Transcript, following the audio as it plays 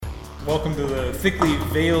Welcome to the thickly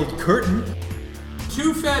veiled curtain.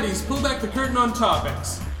 Two fatties pull back the curtain on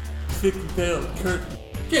topics. Thickly veiled curtain.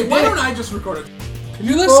 Okay, why don't I just record it? Can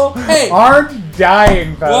you listen? Hey, Aren't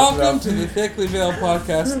dying fast welcome enough. to the Thickly Veiled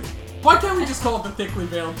podcast. Why can't we just call it the Thickly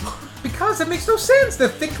Veiled podcast? Because it makes no sense. The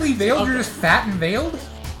thickly veiled, you're just fat and veiled.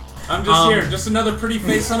 I'm just here, just another pretty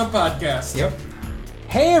face on a podcast. Yep.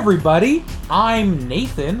 Hey everybody, I'm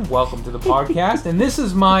Nathan. Welcome to the podcast, and this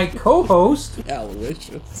is my co-host,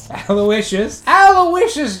 Aloysius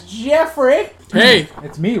Jeffrey. Hey,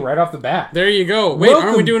 It's me right off the bat. there you go. Wait, aren't we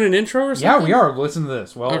Welcome. doing an intro or something? Yeah, we are. Listen to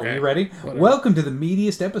this. Well, Okay. are you ready? Whatever. Welcome to the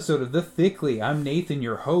meatiest episode of The Thickly. I'm Nathan,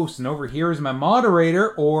 your host, and over here is my moderator,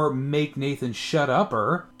 or make Nathan shut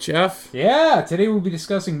upper. Jeff. Yeah, today we'll be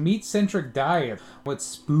discussing meat-centric diet. What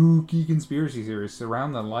spooky conspiracy theories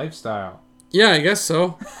surround the lifestyle? Yeah, I guess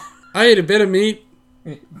so. I ate a bit of meat.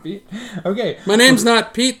 Okay. My name's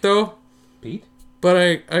not Pete, though, Pete? but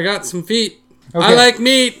I got some feet. Okay. I like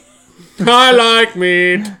meat. I like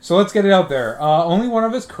meat. So let's get it out there. Only one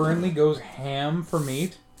of us currently goes ham for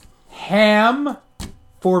meat. Ham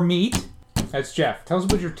for meat. That's Jeff. Tell us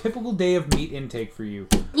about your typical day of meat intake for you.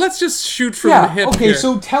 Let's just shoot from the hip okay, here.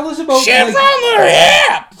 so tell us about Shoot from the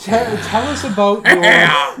hip! Tell us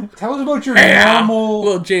about your normal.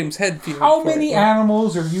 Little James Hetfield. How many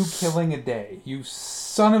animals are you killing a day? You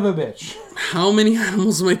son of a bitch. How many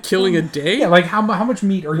animals am I killing a day? Yeah, like how much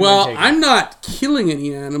meat are you Well, intaking? I'm not killing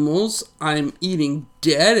any animals. I'm eating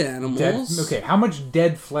dead animals. Okay, how much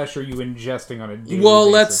dead flesh are you ingesting on a daily Well,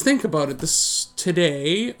 basis? let's think about it.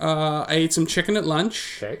 Today, I ate some chicken at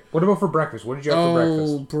lunch. Okay. What about for breakfast? What did you have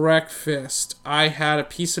for breakfast? Breakfast. I had a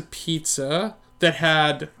piece of pizza that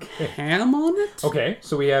had ham on it. Okay,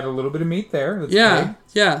 so we had a little bit of meat there. That's Yeah, great.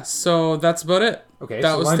 yeah. So that's about it. Okay,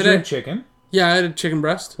 that so was lunch you today. had chicken. Yeah, I had a chicken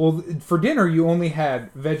breast. Well, for dinner you only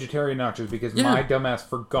had vegetarian nachos because Yeah. my dumbass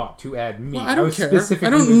forgot to add meat. Well, I don't was care. specifically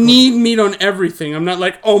I don't looking- need meat on everything. I'm not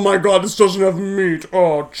like, oh my god, this doesn't have meat.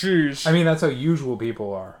 Oh, jeez. I mean, that's how usual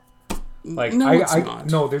people are. Like, No, it's not.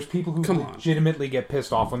 No, there's people who Come on. legitimately get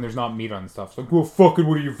pissed off when there's not meat on stuff. It's like, well, fucking,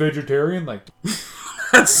 what are you, vegetarian? Like,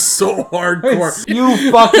 That's so hardcore.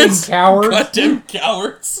 you fucking cowards. Goddamn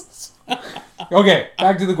cowards. Okay,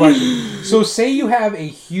 back to the question. So say you have a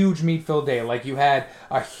huge meat-filled day, like you had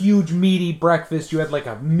a huge meaty breakfast, you had like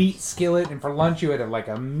a meat skillet, and for lunch you had like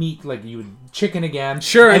a meat, like you had chicken again.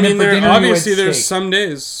 Sure, and I mean, then for dinner you obviously had there's steak. some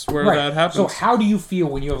days where Right. that happens. So how do you feel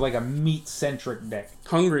when you have like a meat-centric day?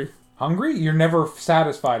 Hungry. Hungry? You're never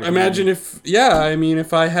satisfied. Imagine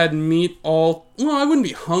if I had meat all... Well, I wouldn't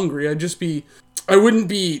be hungry. I wouldn't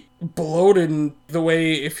be bloated in the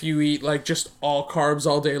way if you eat, like, just all carbs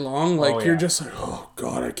all day long. Like, Oh, yeah. you're just like, oh,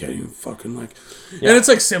 God, I can't even fucking, like... Yeah. And it's,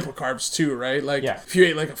 like, simple carbs, too, right? Like, Yeah. if you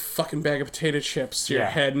ate, like, a fucking bag of potato chips to your Yeah.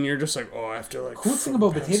 head and you're just like, oh, I have to, like... Cool thing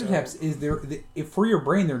about pass potato out. chips is if for your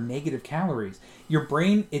brain they're negative calories. Your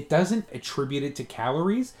brain, it doesn't attribute it to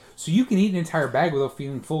calories, so you can eat an entire bag without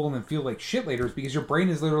feeling full and then feel like shit later because your brain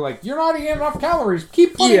is literally like, you're not eating enough calories.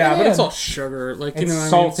 Keep putting it in. but it's all sugar. Like, you It's know what I mean?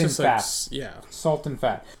 salt It's and just fat. like, yeah. Salt and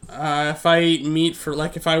fat. If I ate meat for,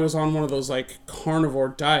 like, if I was on one of those, like, carnivore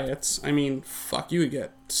diets, I mean, fuck, you would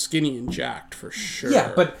get skinny and jacked for sure.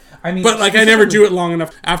 Yeah, but I mean... But, like, I never do it long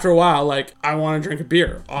enough. After a while, like, I want to drink a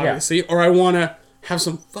beer, obviously, or I want to have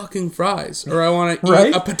some fucking fries, or I want to Right?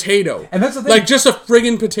 eat a potato. And that's the thing. Like, just a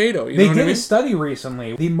friggin' potato, you know They what did I mean? a study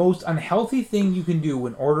recently. The most unhealthy thing you can do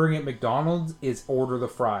when ordering at McDonald's is order the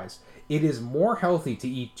fries. It is more healthy to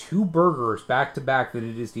eat 2 burgers back to back than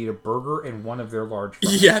it is to eat a burger and one of their large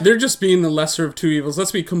fries. Yeah, they're just being the lesser of two evils.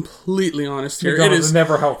 Let's be completely honest here. McDonald's is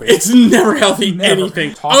never healthy. It's never healthy Never.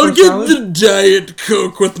 anything. Taco I'll get salad? the Diet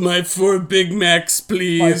Coke with my 4 Big Macs,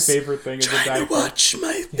 please. My favorite thing is the Trying Diet to Coke. watch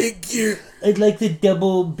my figure. I'd like the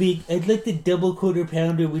double quarter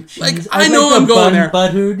pounder with cheese. Like, I'd I know like I'm the going bun there.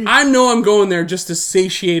 buttered. I know I'm going there just to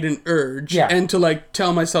satiate an urge Yeah. and to, like,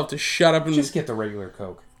 tell myself to shut up and Just get the regular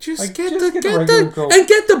Coke. Just Like, get just the get the regular Coke. and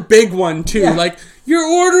get the big one too. Yeah. Like, you're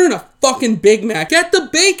ordering a fucking Big Mac. Get the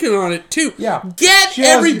bacon on it too. Yeah. Get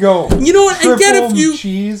Just go. You know what? And get a Triple few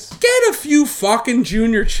cheese. Get a few fucking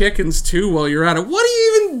junior chickens too while you're at it. What are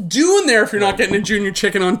you even doing there if you're not getting a junior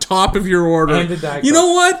chicken on top of your order? And a Diet You Coke.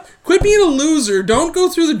 know what? Quit being a loser. Don't go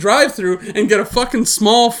through the drive-thru and get a fucking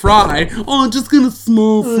small fry. Oh, I'm just gonna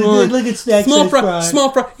small fry. Look at snack Small size fry. fry.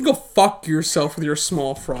 Small fry. You go fuck yourself with your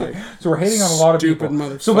small fry. So we're hating on a lot of Stupid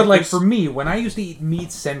people. So, but like motherfuckers. for me, when I used to eat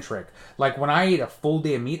meat-centric, like when I ate a full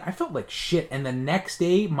day of meat, I felt like shit. And the next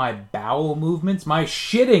day, my bowel movements, my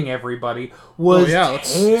shitting, everybody, was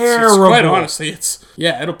It's terrible. quite honestly,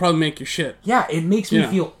 it'll probably make you shit. Yeah, it makes me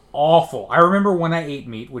Yeah. feel awful. I remember when I ate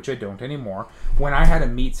meat, which I don't anymore, when I had a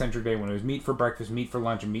meat-centric day, when it was meat for breakfast, meat for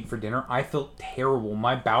lunch, and meat for dinner, I felt terrible.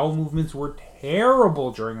 My bowel movements were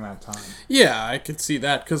terrible during that time. Yeah, I could see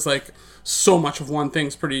that because, like, so much of one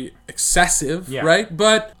thing's pretty excessive, Yeah. right?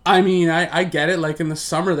 But I mean, I get it. Like in the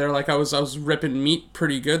summer, there, like I was ripping meat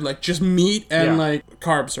pretty good, like just meat and Yeah. like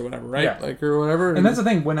carbs or whatever, right? Yeah. Like or whatever. And that's the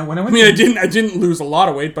thing. When I went, I mean, I didn't lose a lot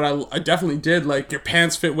of weight, but I definitely did. Like your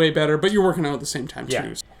pants fit way better, but you're working out at the same time yeah.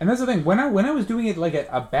 too. And that's the thing. When I was doing it like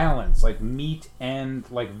a balance, like meat and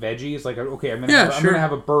like veggies, like okay, I'm Yeah, gonna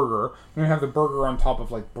have a burger. I'm gonna have the burger on top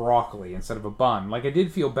of like broccoli instead of a bun. Like I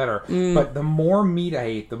did feel better, but the more meat I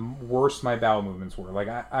ate, the worse my bowel movements were. Like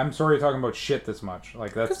I'm sorry talking about shit this much.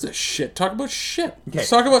 Like that's This shit. Talk about shit. Okay, Let's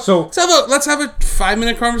talk about. so- Let's have a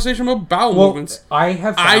 5-minute conversation about bowel well. movements. I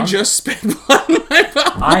have. Found, I just spit blood in my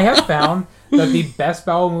bowel. I have found that the best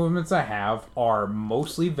bowel movements I have are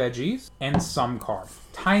mostly veggies and some carb.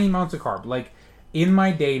 Tiny amounts of carb. Like in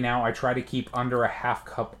my day now, I try to keep under a half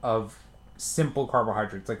cup of simple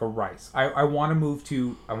carbohydrates, like a rice. I want to move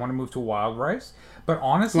to wild rice, but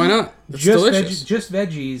honestly, Why not? It's just delicious. just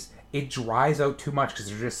veggies. It dries out too much because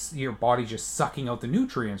they're just your body's just sucking out the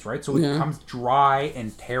nutrients, right? So it Yeah. becomes dry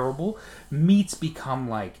and terrible. Meats become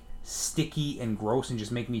like sticky and gross and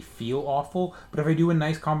just make me feel awful. But if I do a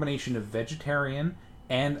nice combination of vegetarian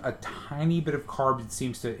and a tiny bit of carbs,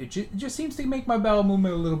 it just seems to make my bowel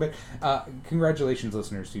movement a little bit. Congratulations,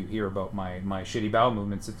 listeners, to hear about my shitty bowel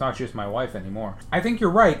movements. It's not just my wife anymore. I think you're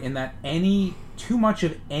right in that too much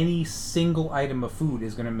of any single item of food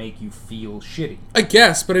is going to make you feel shitty. I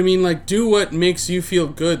guess, but I mean, like, do what makes you feel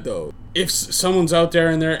good, though. If someone's out there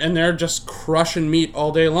and they're just crushing meat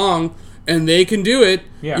all day long, and they can do it,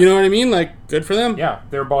 Yeah. you know what I mean? Like, good for them. Yeah,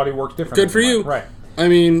 their body works differently. Good for than mine. you. Right. I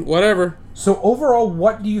mean, whatever. So overall,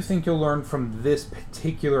 what do you think you'll learn from this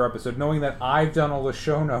particular episode, knowing that I've done all the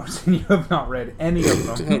show notes and you have not read any of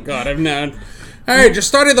them? Oh, God, I've not. All right, just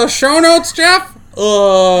started those show notes, Jeff?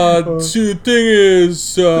 The thing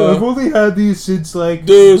is, only had these since like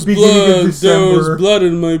there's blood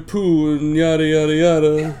in my poo and yada, yada,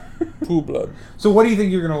 yada. Poo blood. So what do you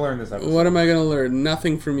think you're going to learn this episode? What am I going to learn?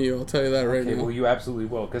 Nothing from you, I'll tell you that right Okay, now. well, you absolutely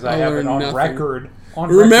will, because I I'll have it learn on nothing. record.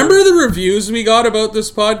 Remember the reviews we got about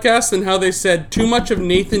this podcast and how they said too much of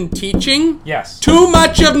Nathan teaching? Yes. Too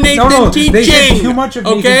much of Nathan teaching! They said too much of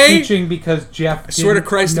Nathan okay? teaching because Jeff. I swear to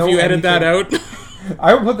Christ, if you edit that out.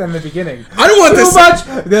 I will put that in the beginning. I don't want too this.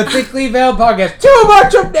 much. The Thickly Veiled podcast. Too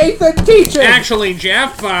much of Nathan teaching. Actually,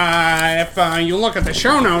 Jeff, if you look at the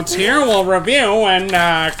show notes here, we'll review, and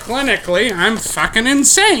clinically, I'm fucking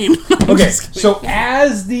insane. Okay, so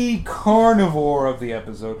as the carnivore of the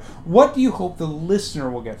episode, what do you hope the listener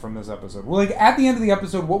will get from this episode? Well, like at the end of the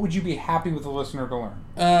episode, what would you be happy with the listener to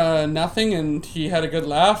learn? Nothing, and he had a good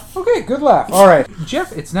laugh. Okay, good laugh. All right,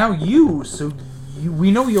 Jeff, it's now you. So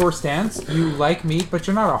we know your stance. You like meat, but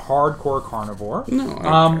you're not a hardcore carnivore. No, I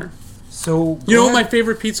don't care. So You know what my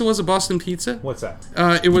favorite pizza was? A Boston pizza? What's that?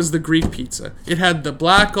 It was the Greek pizza. It had the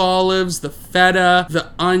black olives, the feta,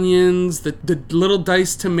 the onions, the little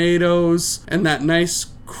diced tomatoes, and that nice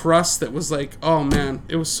crust that was like, oh man,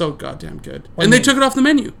 it was so goddamn good. What And do they you took it off the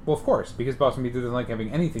menu. Well, of course, because Boston Pizza doesn't like having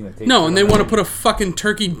anything that tastes. No, and they want to to put a fucking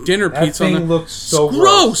turkey dinner that pizza on thing there. looks so It's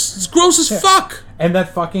gross. It's gross as fuck. And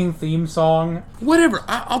that fucking theme song. Whatever,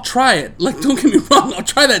 I'll try it. Like, don't get me wrong, I'll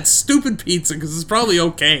try that stupid pizza because it's probably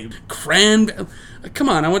okay. Come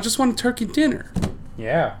on, I just want a turkey dinner.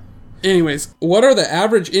 Yeah. Anyways, what are the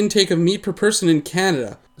average intake of meat per person in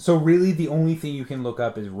Canada? So really, the only thing you can look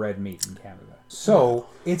up is red meat in Canada. So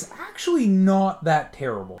it's actually not that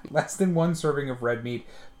terrible. Less than one serving of red meat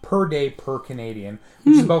per day per Canadian,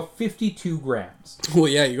 which is about 52 grams. Well,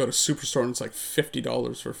 yeah, you go to Superstore and it's like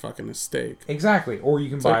 $50 for fucking a steak. Exactly. Or you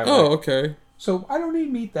can It's buy like, oh, okay. So I don't need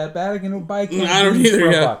meat that bad. I can buy a can I don't of meat either, for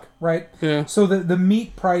a yeah. buck, right? Yeah. So the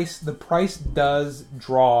meat price, the price does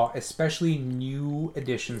draw, especially new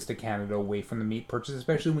additions to Canada, away from the meat purchase,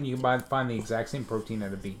 especially when you can find the exact same protein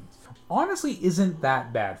out of beans. Honestly, isn't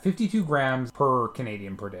that bad. 52 grams per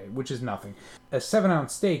Canadian per day, which is nothing. A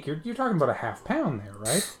 7-ounce steak, you're talking about a half pound there,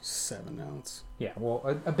 right? 7 ounce. Yeah,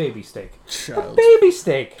 well, a baby steak. Child's, Baby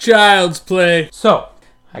steak. Child's play. So,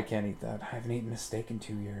 I can't eat that. I haven't eaten a steak in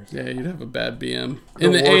 2 years. Yeah, you'd have a bad BM.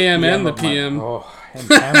 In the worst AM PM and the of my- PM. Oh, and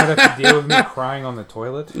Pam would have to deal with me crying on the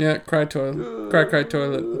toilet. Yeah, cry toilet. Cry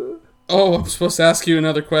toilet. Oh, I'm supposed to ask you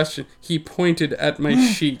another question. He pointed at my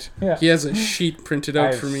sheet. Yeah. He has a sheet printed I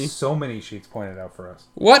out have for me. so many sheets pointed out for us.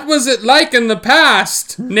 What was it like in the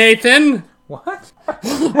past, Nathan? What?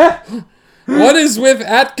 What is with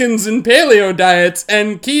Atkins and paleo diets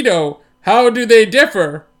and keto? How do they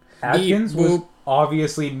differ? Atkins Beep, was boop.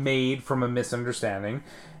 obviously made from a misunderstanding.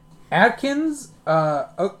 Atkins,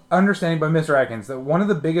 understanding by Mr. Atkins that one of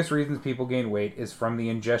the biggest reasons people gain weight is from the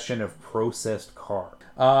ingestion of processed carbs.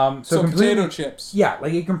 So potato chips. Yeah,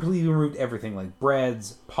 like it completely removed everything, like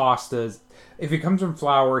breads, pastas. If it comes from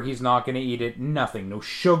flour, he's not going to eat it. Nothing, no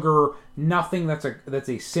sugar, nothing. That's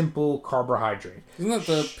a simple carbohydrate. Isn't that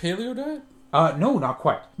the paleo diet? No, not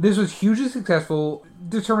quite. This was hugely successful,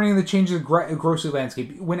 determining the change of the grocery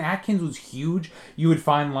landscape. When Atkins was huge, you would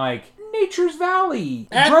find like Nature's Valley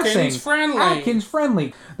dressing. Atkins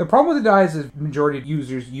friendly. The problem with the diet is majority of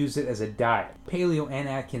users use it as a diet. Paleo and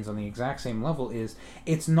Atkins on the exact same level is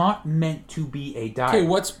it's not meant to be a diet. Okay,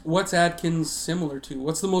 what's Atkins similar to?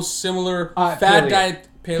 What's the most similar fad paleo. diet?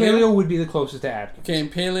 Paleo would be the closest to Atkins. Okay,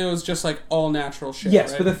 and paleo is just like all natural shit.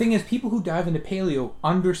 Yes, right? but the thing is, people who dive into paleo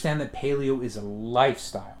understand that paleo is a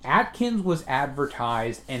lifestyle. Atkins was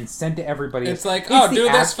advertised and sent to everybody. It's like, the do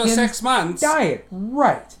this for Atkins 6 months. Diet,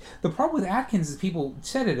 right. The problem with Atkins is people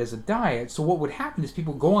said it as a diet, so what would happen is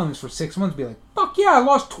people go on this for 6 months and be like, fuck yeah, I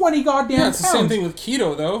lost 20 goddamn pounds. It's the same thing with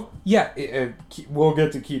keto, though. Yeah, we'll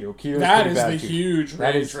get to keto. That is the huge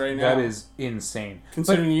range right now. That is insane.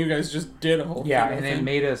 Considering you guys just did a whole yeah, and it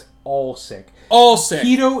made us all sick. All sick.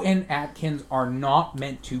 Keto and Atkins are not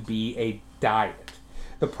meant to be a diet.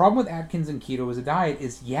 The problem with Atkins and keto as a diet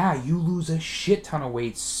is, you lose a shit ton of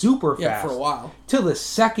weight super fast. Yeah, for a while. Till the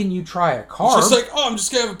second you try a carb. It's just like, I'm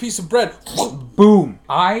just going to have a piece of bread. Boom.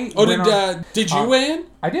 Did you weigh in?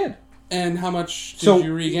 I did. And how much did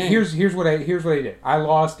you regain? Here's what I did. I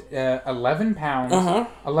lost 11 pounds.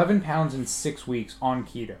 11 pounds in 6 weeks on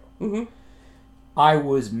keto. Mm-hmm. I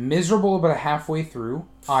was miserable about halfway through.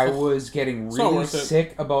 I was getting really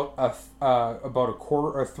sick about a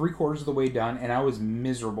quarter or 3/4 of the way done, and I was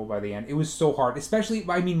miserable by the end. It was so hard. Especially,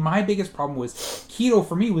 my biggest problem was keto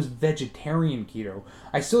for me was vegetarian keto.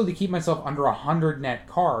 I still had to keep myself under 100 net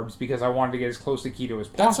carbs because I wanted to get as close to keto as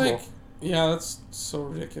possible. That's so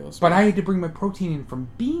ridiculous. But I had to bring my protein in from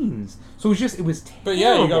beans. So it was terrible. But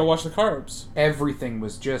yeah, you gotta watch the carbs. Everything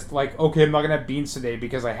was just like, okay, I'm not gonna have beans today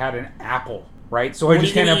because I had an apple. Right? So I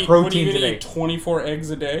just can't have protein today. Eat 24 eggs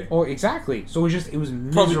a day? Oh, exactly. So it was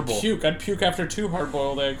miserable. Probably puke. I'd puke after 2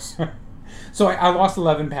 hard-boiled eggs. So I lost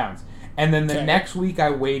 11 pounds. And then the next week I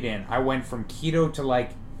weighed in. I went from keto to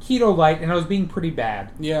like keto light, and I was being pretty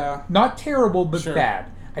bad. Yeah. Not terrible, but bad.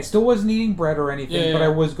 I still wasn't eating bread or anything, but I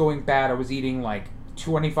was going bad. I was eating like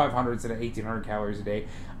 2,500 instead of 1,800 calories a day.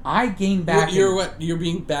 I gained back... You're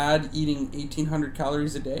being bad eating 1,800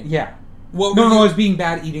 calories a day? Yeah. I was being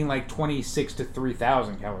bad eating like 26 to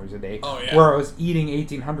 3,000 calories a day. Oh, yeah. Where I was eating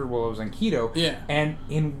 1,800 while I was on keto. Yeah. And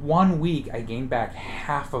in 1 week, I gained back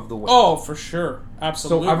half of the weight. Oh, for sure.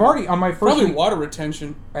 Absolutely. So I've already, on my first Probably week... water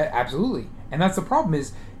retention. Absolutely. And that's the problem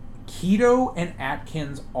is, keto and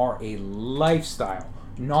Atkins are a lifestyle,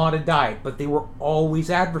 not a diet. But they were always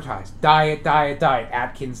advertised. Diet,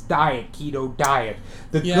 Atkins diet, keto diet.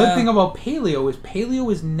 The good thing about paleo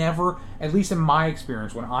is never... At least in my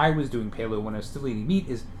experience, when I was doing paleo, when I was still eating meat,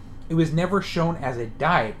 is it was never shown as a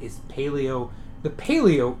diet. It's the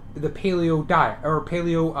paleo diet or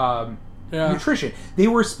paleo nutrition. They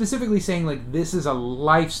were specifically saying like this is a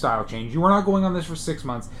lifestyle change. You are not going on this for 6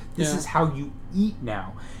 months. This is how you eat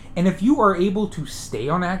now. And if you are able to stay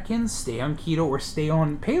on Atkins, stay on keto, or stay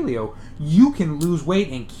on paleo, you can lose weight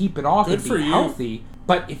and keep it off and be healthy.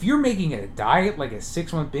 But if you're making it a diet, like a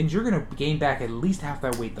 6-month binge, you're going to gain back at least half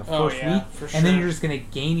that weight the first week. For sure. And then you're just going to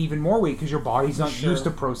gain even more weight because your body's not used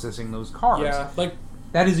to processing those carbs. Yeah,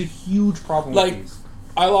 that is a huge problem with these.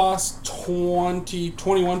 I lost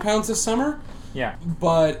 21 pounds this summer. Yeah.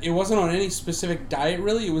 But it wasn't on any specific diet,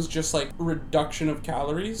 really. It was just, like, reduction of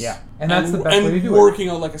calories. Yeah. And that's the best way to do it. And working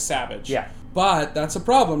out like a savage. Yeah. But that's a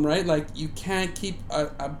problem, right? Like, you can't keep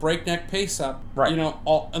a breakneck pace up, right?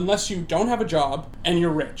 Unless you don't have a job and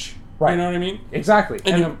you're rich. Right. You know what I mean? Exactly.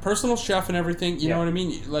 And you have a personal chef and everything, you know what I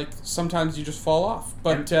mean? Like, sometimes you just fall off.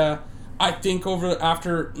 But I think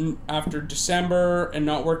after December and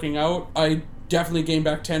not working out, I definitely gained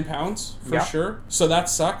back 10 pounds, for sure. So that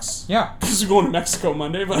sucks. Yeah. Because we're going to Mexico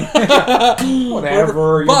Monday, but...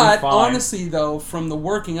 Whatever, But honestly, though, from the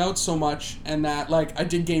working out so much and that, like, I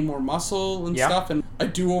did gain more muscle and stuff, and I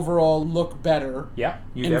do overall look better. Yeah,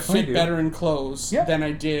 you and definitely fit do. better in clothes than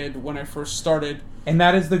I did when I first started. And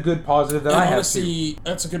that is the good positive that I have honestly,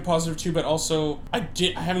 that's a good positive too. But also, I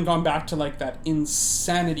haven't gone back to like that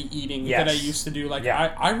insanity eating that I used to do. Like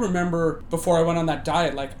I remember before I went on that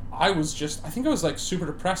diet, like I think I was like super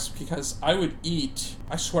depressed because I would eat,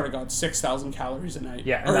 I swear to God, 6,000 calories a night.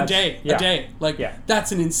 Yeah, Or a and day. yeah. A day. Like, Yeah.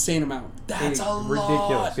 that's an insane amount. That's a lot.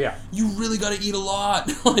 Ridiculous, yeah. You really got to eat a lot.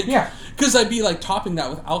 Like, Yeah. Because I'd be like topping that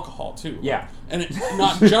with alcohol too. Yeah. And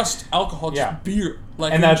not just alcohol, just Yeah. beer.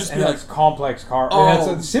 Like, And it would that's just be like, complex carb. Oh, And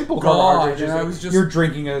that's a simple God, carbohydrate. and I was just- You're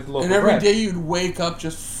drinking a loaf and of every bread. day you'd wake up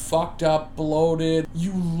just fucked up, bloated.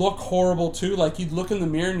 You look horrible too. Like, you'd look in the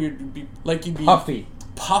mirror and you'd be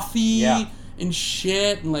puffy Yeah. and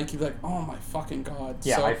shit, and like you'd be like, oh my fucking God.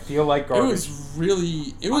 Yeah, So I feel like it garbage.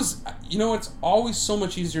 was it's always so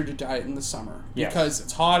much easier to diet in the summer Yes. because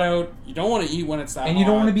it's hot out. You don't want to eat when it's that and you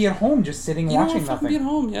don't hot. want to be at home just sitting You don't watching want to fucking be at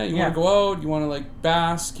nothing. home. Yeah, you Yeah. want to go out. You want to like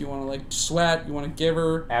bask. You want to like sweat. You want to give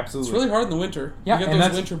her. Absolutely. It's really hard in the winter. Yeah, you get and those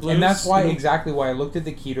that's, winter blues. and that's why you know? exactly why I looked at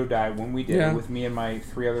the keto diet when we did Yeah. it with me and my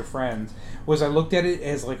 3 other friends, was I looked at it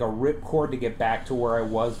as like a ripcord to get back to where I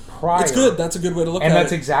was prior. It's good. That's a good way to look And at it.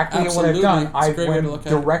 that's exactly Absolutely. what I've done. It's a I great way to went look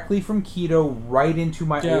at it. directly from keto right into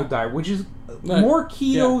my Yeah. old diet, which is Right. more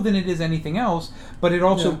keto Yeah. than it is anything else, but it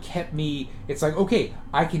also Yeah. kept me, it's like, okay,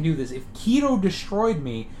 I can do this. If keto destroyed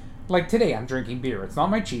me, like today I'm drinking beer. It's not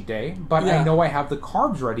my cheat day, but Yeah. I know I have the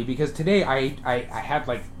carbs ready because today I had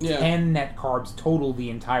like Yeah. 10 net carbs total the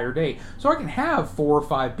entire day. So I can have 4 or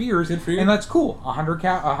 5 beers, Good for you. and that's cool. 100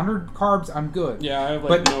 carbs, I'm good. Yeah, I have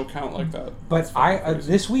like But- no count like that. But That's fucking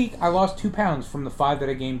crazy. this week I lost 2 pounds from the 5 that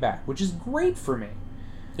I gained back, which is great for me.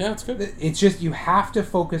 Yeah, it's good. It's just you have to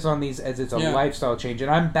focus on these as it's a Yeah. lifestyle change, and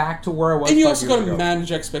I'm back to where I was. And you 5 also years got to ago.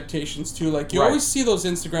 manage expectations too. Like you Right. always see those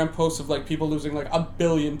Instagram posts of like people losing like 1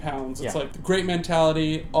 billion pounds. It's Yeah. like great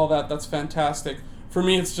mentality, all that. That's fantastic. For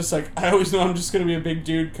me, it's just like I always know I'm just gonna be a big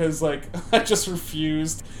dude because like I just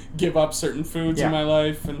refused give up certain foods Yeah. in my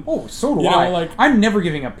life and Oh, so do You know, I. like- I'm never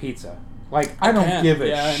giving up pizza. Like I don't can't. give a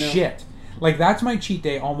Yeah, I know. shit. Like that's my cheat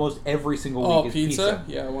day almost every single oh week is pizza?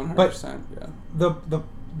 pizza. Yeah, 100%. Yeah.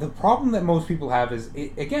 The problem that most people have is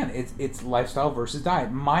it's lifestyle versus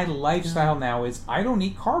diet. My lifestyle now is I don't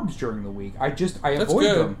eat carbs during the week. I That's avoid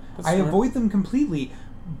good. them. That's I smart. avoid them completely,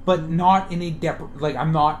 but not in a like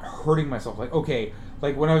I'm not hurting myself. Like okay,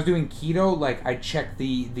 like when I was doing keto, like I checked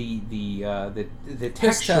the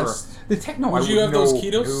texture. test. No, Would I you would- have those no,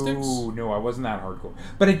 keto no, sticks? No, I wasn't that hardcore.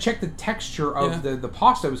 But I checked the texture of Yeah. the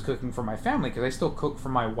pasta I was cooking for my family because I still cook for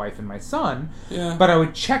my wife and my son. Yeah. But I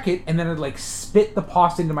would check it and then I'd like spit the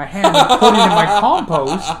pasta into my hand and put it in my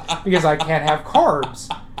compost because I can't have carbs.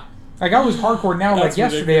 Like I was hardcore now. That's Like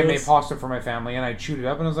yesterday, I made ridiculous. pasta for my family and I chewed it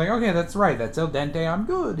up and I was like, okay, that's right. That's al dente. I'm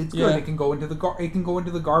good. It's good. Yeah. It can go into the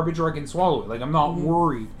garbage or I can swallow it. Like I'm not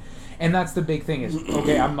worried. And that's the big thing is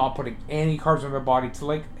okay. I'm not putting any carbs in my body to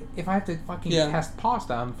like if I have to fucking Yeah. test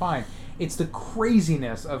pasta, I'm fine. It's the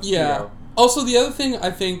craziness of Yeah. keto. Also, the other thing I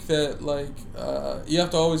think that like you have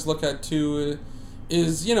to always look at too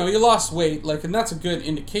is you lost weight, like, and that's a good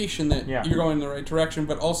indication that Yeah. you're going in the right direction.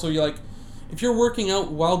 But also, you like if you're working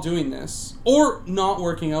out while doing this or not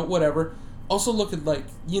working out, whatever. Also look at like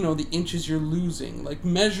the inches you're losing. Like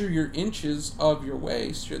measure your inches of your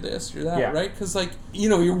waist. You're this, you're that, Yeah. right? Because like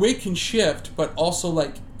your weight can shift, but also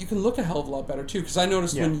like you can look a hell of a lot better too. Because I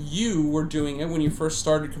noticed Yeah. when you were doing it, when you first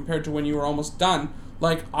started, compared to when you were almost done.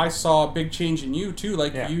 Like I saw a big change in you too.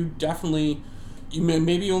 Like Yeah. you definitely,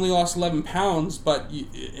 maybe you only lost 11 pounds, but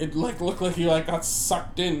it like looked like you like got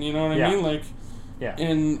sucked in. You know what I Yeah. mean? Like, Yeah.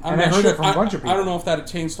 and I'm And I not heard sure. it from a bunch of I don't people. know if that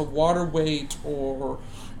attains to water weight or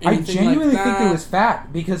I anything genuinely like that. think it was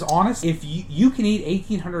fat because honestly, if you can eat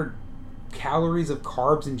 1,800 calories of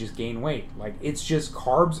carbs and just gain weight, like it's just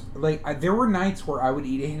carbs. Like there were nights where I would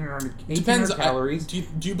eat 1,800 Depends. calories. Do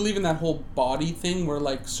you believe in that whole body thing where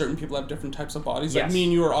like certain people have different types of bodies? Like Yes. me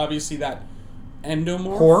and you are obviously that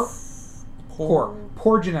endomorph.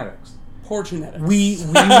 Poor genetics. Poor genetics. We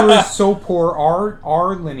were so poor.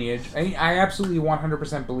 Our lineage. I absolutely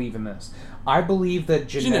 100% believe in this. I believe that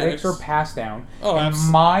genetics are passed down. Oh, and abs-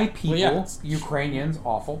 my people, Well, yeah. Ukrainians,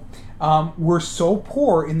 awful, were so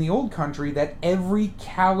poor in the old country that every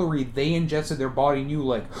calorie they ingested, their body knew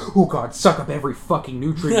like, oh God, suck up every fucking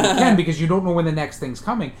nutrient you can because you don't know when the next thing's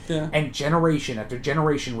coming. Yeah. And generation after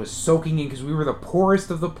generation was soaking in because we were the poorest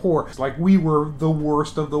of the poor. It's like we were the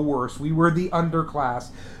worst of the worst. We were the underclass.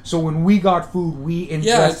 So when we got food, we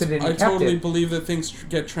ingested it and I kept totally it. believe that things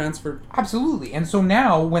get transferred. Absolutely. And so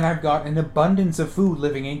now, when I've got an abundance of food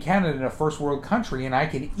living in Canada, in a first world country, and I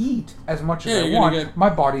can eat as much Yeah, as I you're want, gonna get- my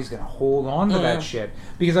body's going to hold on to Oh, that yeah. shit.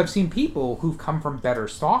 Because I've seen people who've come from better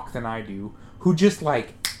stock than I do, who just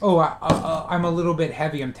like oh, I'm a little bit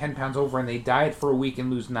heavy, I'm 10 pounds over, and they diet for a week and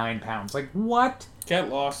lose 9 pounds. Like, what? Get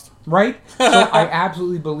lost. Right? So I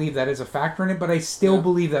absolutely believe that is a factor in it, but I still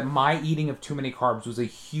believe that my eating of too many carbs was a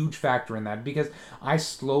huge factor in that, because I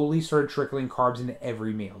slowly started trickling carbs into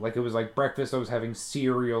every meal. Like, it was like breakfast I was having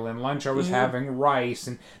cereal, and lunch I was having rice,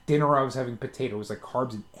 and dinner I was having potato. It was like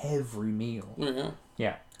carbs in every meal. Yeah.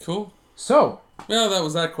 Yeah. Cool. So, Yeah, that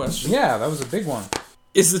was that question. yeah, that was a big one.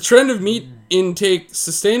 Is the trend of meat intake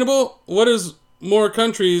sustainable? What is more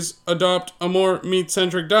countries adopt a more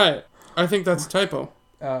meat-centric diet? I think that's a typo.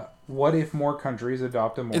 What if more countries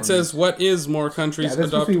adopt a more... It says, what is more countries Yeah, that's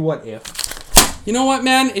supposed adopt... to be what if. You know what,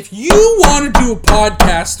 man? If you want to do a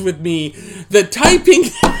podcast with me, the typing...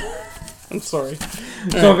 I'm sorry.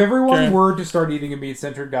 So if everyone were to start eating a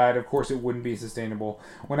meat-centric diet, of course it wouldn't be sustainable.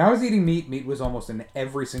 When I was eating meat was almost in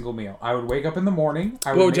every single meal. I would wake up in the morning,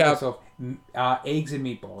 I would make myself eggs and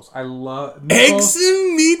meatballs. I love meatballs. Eggs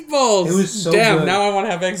and meatballs! It was so Damn, good. now I want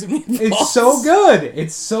to have eggs and meatballs. It's so good.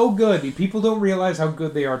 It's so good. People don't realize how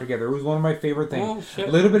good they are together. It was one of my favorite things. Oh, shit.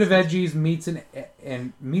 A little bit of veggies, meats,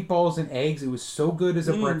 and meatballs and eggs. It was so good as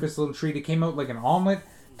a breakfast little treat. It came out like an omelet.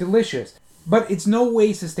 Delicious. But it's no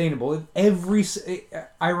way sustainable.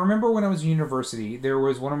 I remember when I was in university, there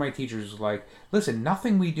was one of my teachers who was like, listen,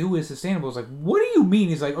 nothing we do is sustainable. I was like, what do you mean?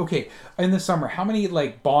 He's like, okay, in the summer, how many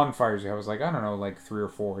like bonfires do you have? I was like, I don't know, like 3 or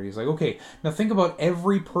 4. He's like, okay, now think about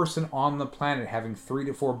every person on the planet having 3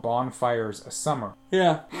 to 4 bonfires a summer.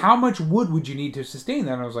 Yeah. How much wood would you need to sustain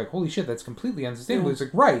that? And I was like, holy shit, that's completely unsustainable. Yeah. He's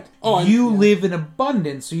like, right. You live in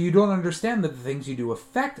abundance, so you don't understand that the things you do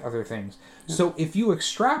affect other things. Yeah. So if you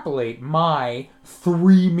extrapolate my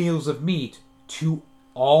 3 meals of meat to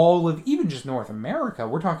all of, even just North America,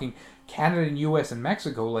 we're talking Canada and US and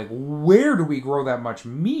Mexico, like, where do we grow that much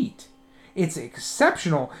meat? It's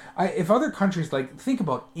exceptional. If other countries, like, think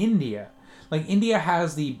about India. Like, India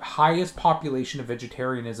has the highest population of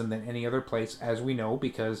vegetarianism than any other place, as we know,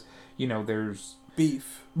 because, you know, there's...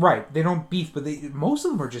 Beef. Right. They don't beef, but most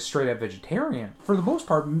of them are just straight up vegetarian. For the most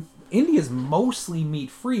part, India's mostly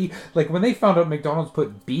meat-free. Like, when they found out McDonald's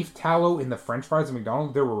put beef tallow in the French fries at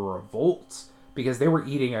McDonald's, there were revolts, because they were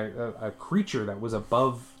eating a creature that was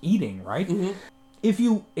above eating, right? Mm-hmm. If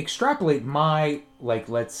you extrapolate my, like,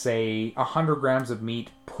 let's say, 100 grams of meat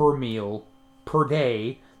per meal per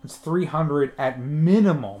day... It's 300 at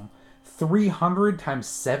minimum. 300 times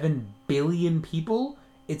 7 billion people?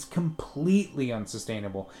 It's completely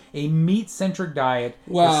unsustainable. A meat-centric diet...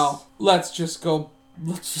 Wow. Let's just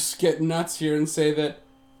get nuts here and say that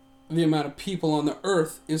the amount of people on the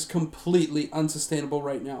earth is completely unsustainable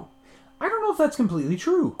right now. I don't know if that's completely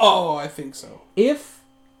true. Oh, I think so. If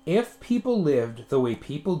people lived the way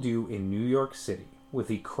people do in New York City, with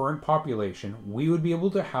the current population, we would be able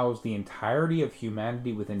to house the entirety of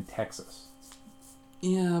humanity within Texas.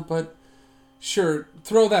 Yeah, but sure,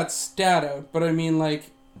 throw that stat out. But I mean,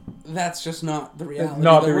 like, that's just not the reality.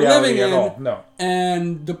 Not that the we're reality living at in, all. No.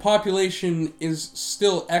 And the population is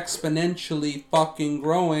still exponentially fucking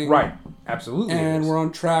growing. Right. Absolutely. And we're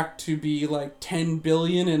on track to be like 10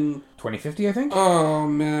 billion in 2050, I think. Oh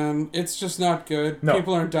man, it's just not good. No.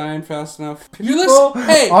 People aren't dying fast enough. People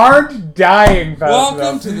aren't dying fast welcome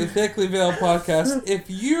enough. to the Thickly Veiled podcast. If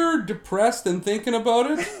you're depressed and thinking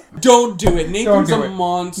about it, don't do it. Nathan's a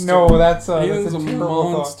monster. No, that's a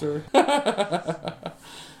monster.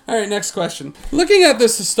 All right, next question. Looking at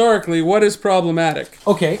this historically, what is problematic?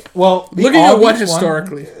 Okay, well, looking at what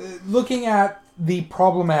historically? Looking at the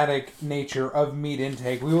problematic nature of meat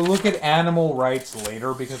intake. We will look at animal rights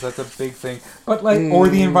later because that's a big thing. But or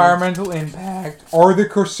the environmental impact, or the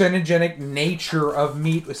carcinogenic nature of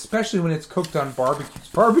meat, especially when it's cooked on barbecues.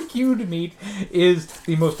 Barbecued meat is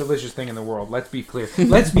the most delicious thing in the world. Let's be clear.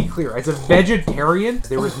 As a vegetarian,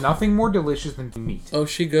 there is nothing more delicious than meat. Oh,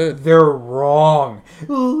 she good. They're wrong.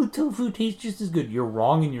 Oh, tofu tastes just as good. You're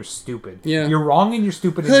wrong and you're stupid. Yeah. You're wrong and you're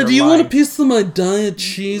stupid. Hey, do you want a piece of my diet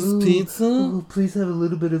cheese pizza? Please have a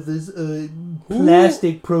little bit of this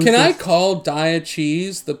plastic process. Can I call Diet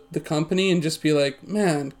Cheese the company and just be like,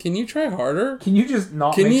 man, can you try harder? Can you just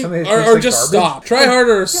not make something that tastes or like just garbage? stop? Try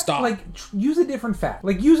harder or stop. Like use a different fat.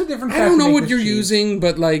 Use a different fat. I don't know to make what this you're cheese. using,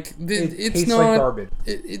 but like It it's tastes not like garbage.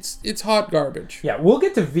 It's hot garbage. Yeah, we'll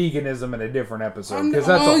get to veganism in a different episode because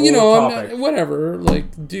that's a whole topic. Whatever.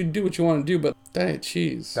 Like, do what you want to do, but Diet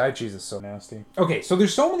Cheese. Diet cheese is so nasty. Okay, so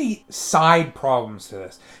there's so many side problems to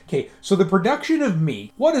this. Okay, so the production of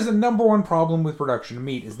meat. What is the number one problem with production of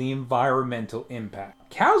meat is the environmental impact.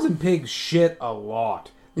 Cows and pigs shit a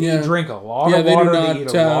lot. They Yeah. drink a lot Yeah, of they do water. not, They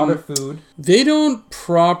eat a lot of food. They don't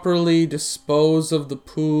properly dispose of the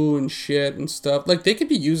poo and shit and stuff. Like, they could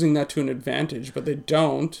be using that to an advantage, but they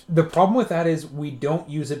don't. The problem with that is we don't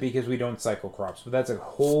use it because we don't cycle crops. But that's a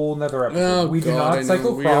whole nother episode. Oh, we do God, I not know.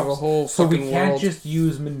 cycle We crops, have a whole so we fucking can't world. just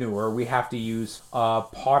use manure. We have to use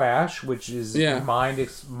potash, which is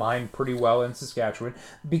mined pretty well in Saskatchewan,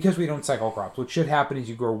 because we don't cycle crops. What should happen is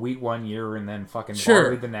you grow wheat one year and then fucking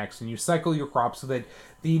barley the next, and you cycle your crops so that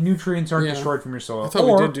the nutrients aren't destroyed from your soil. I thought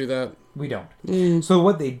we did do that. We don't. So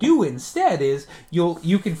what they do instead is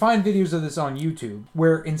you can find videos of this on YouTube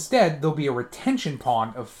where instead there'll be a retention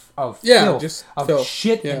pond of filth, just of filth.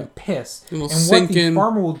 shit Yeah. and piss. It'll And sink what the in.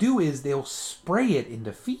 farmer will do is they'll spray it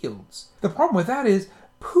into fields. The problem with that is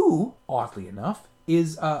poo, oddly enough,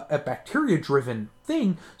 is a bacteria-driven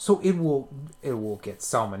thing, so it will get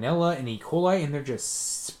salmonella and E. coli, and they're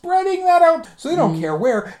just spreading that out. So they don't care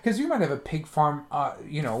where, because you might have a pig farm,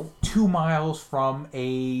 2 miles from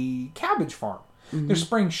a cabbage farm. They're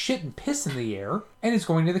spraying shit and piss in the air, and it's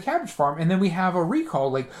going to the cabbage farm. And then we have a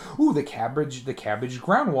recall, like, ooh, the cabbage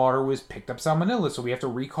groundwater was picked up salmonella, so we have to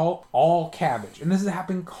recall all cabbage. And this is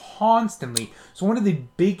happening constantly. So one of the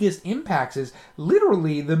biggest impacts is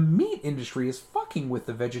literally the meat industry is fucking with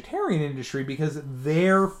the vegetarian industry because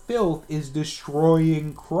their filth is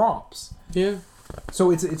destroying crops. Yeah.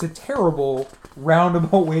 So it's a terrible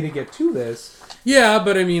roundabout way to get to this. Yeah,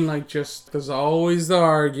 but I mean, like, just there's always the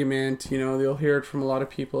argument, you'll hear it from a lot of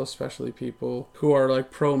people, especially people who are like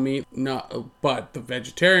pro meat. But the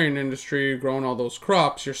vegetarian industry, growing all those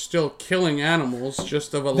crops, you're still killing animals,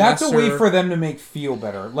 just of a That's lesser... a way for them to make feel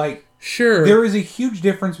better. Like, Sure. there is a huge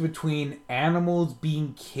difference between animals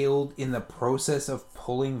being killed in the process of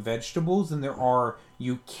pulling vegetables and there are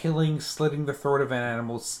you slitting the throat of an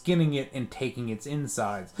animal, skinning it, and taking its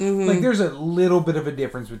insides. Like, there's a little bit of a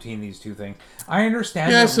difference between these two things. I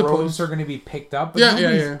understand that rodents are going to be picked up, but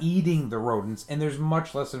nobody's eating the rodents, and there's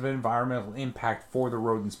much less of an environmental impact for the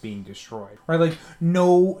rodents being destroyed. Right? Like,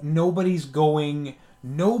 nobody's going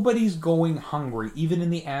hungry, even in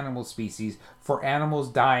the animal species, for animals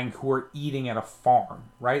dying who are eating at a farm,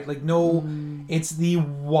 right? Like, it's the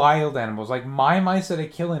wild animals. Like, my mice that I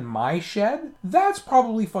kill in my shed, that's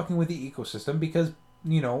probably fucking with the ecosystem because,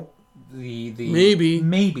 maybe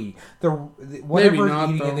whatever is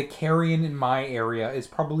eating it, the carrion in my area is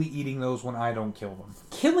probably eating those when I don't kill them.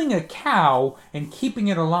 Killing a cow and keeping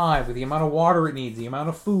it alive with the amount of water it needs, the amount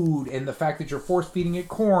of food, and the fact that you're force feeding it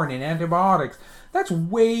corn and antibiotics, that's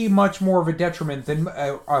way much more of a detriment than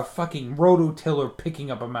a fucking rototiller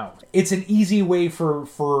picking up a mouse. It's an easy way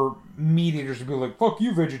for meat eaters to be like, fuck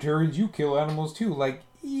you vegetarians, you kill animals too. Like,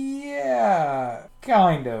 yeah,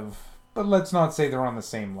 kind of. But let's not say they're on the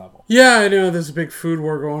same level. Yeah, I know there's a big food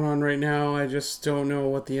war going on right now. I just don't know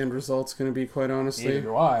what the end result's going to be, quite honestly. Neither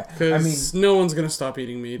do I. Because no one's going to stop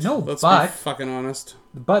eating meat. No, Let's but... be fucking honest.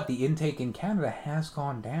 But the intake in Canada has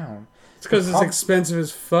gone down. It's because it's expensive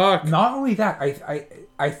as fuck. Not only that,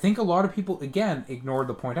 I think a lot of people, again, ignored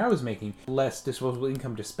the point I was making. Less disposable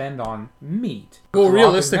income to spend on meat. Well,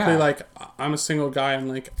 realistically, like, I'm a single guy and,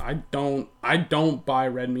 like, I don't buy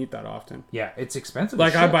red meat that often. Yeah, it's expensive.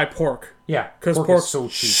 Like, I buy pork. Yeah, because pork's so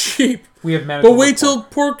cheap. We have but wait till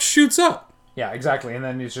pork shoots up. Yeah, exactly. And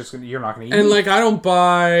then it's just you're not going to eat. And like, I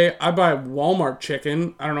buy Walmart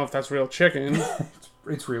chicken. I don't know if that's real chicken.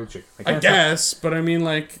 It's real chicken. I guess, but I mean,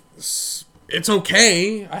 like, it's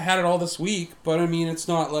okay. I had it all this week, but I mean, it's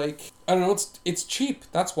not like, I don't know. It's cheap.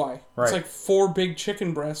 That's why. Right. It's like 4 big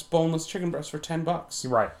chicken breasts, boneless chicken breasts for $10.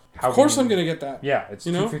 Right. Of course, I'm gonna get that. Yeah, it's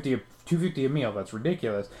 $2.50 a meal. That's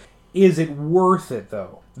ridiculous. Is it worth it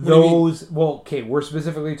though? We're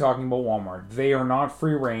specifically talking about Walmart. They are not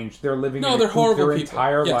free range. They're living in their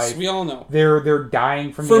entire life. Yes, we all know. They're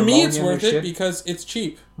dying from For me, it's worth it because it's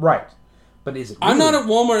cheap. Right. But is it really? I'm not at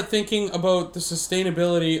Walmart thinking about the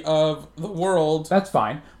sustainability of the world. That's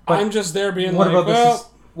fine. But I'm just there being what about the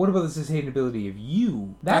sustainability of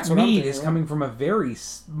you? That meat is coming from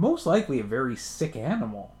most likely a very sick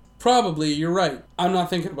animal. Probably, you're right. I'm not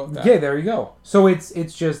thinking about that. Okay, there you go. So it's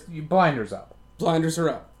just blinders up. Blinders are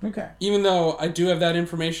up. Okay. Even though I do have that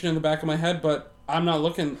information in the back of my head, but I'm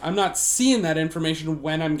not seeing that information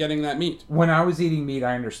when I'm getting that meat. When I was eating meat,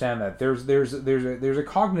 I understand that. There's a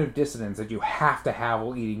cognitive dissonance that you have to have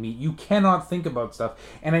while eating meat. You cannot think about stuff.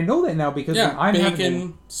 And I know that now because when I'm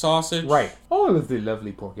bacon, sausage. Right. All of the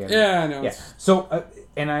lovely pork. Yeah, I know. Yeah. So,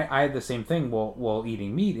 and I had the same thing while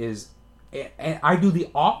eating meat is And I do the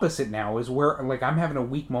opposite now, is where, like, I'm having a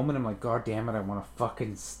weak moment. I'm like, God damn it, I want a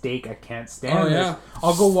fucking steak. I can't stand this.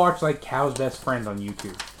 I'll go watch, like, Cow's Best Friend on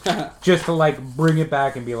YouTube. Just to, like, bring it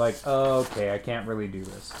back and be like, oh, okay, I can't really do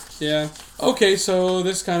this. Yeah. Okay, so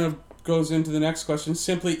this kind of goes into the next question.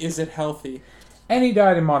 Simply, is it healthy? Any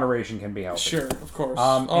diet in moderation can be healthy. Sure, of course.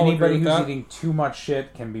 Anybody who's eating too much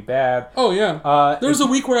shit can be bad. Oh, yeah. There was a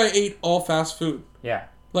week where I ate all fast food. Yeah.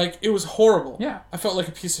 Like, it was horrible. Yeah. I felt like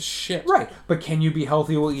a piece of shit. Right. But can you be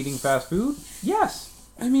healthy while eating fast food? Yes.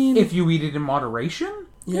 I mean... If you eat it in moderation?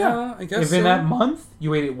 Yeah, I guess If in that month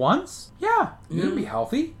you ate it once? Yeah. You can be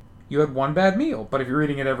healthy. You had one bad meal. But if you're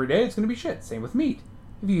eating it every day, it's going to be shit. Same with meat.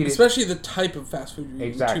 If you eat Especially the type of fast food you're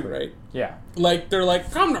eating too, right? Yeah. Like, they're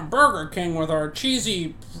like, come to Burger King with our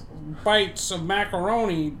cheesy bites of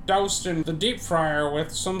macaroni doused in the deep fryer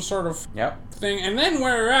with some sort of thing. And then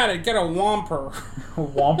while you're at it, get a Whomper.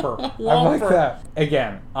 Whomper. I like that.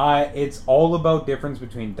 Again, it's all about difference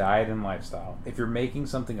between diet and lifestyle. If you're making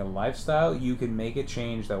something a lifestyle, you can make a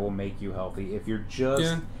change that will make you healthy. If you're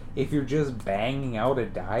just... If you're just banging out a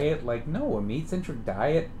diet, like, no, a meat-centric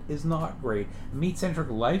diet is not great. A meat-centric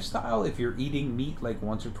lifestyle, if you're eating meat like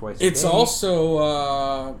once or twice a day... It's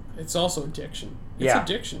also addiction. It's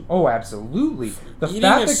addiction. Oh, absolutely. The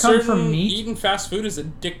fat that comes from meat... Eating fast food is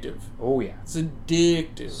addictive. Oh, yeah. It's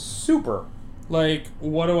addictive. Super. Like,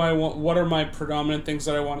 what do I want? What are my predominant things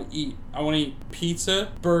that I want to eat? I want to eat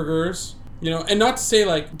pizza, burgers... You know, and not to say,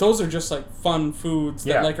 like, those are just, like, fun foods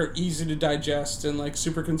that, like, are easy to digest and, like,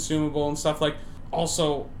 super consumable and stuff. Like,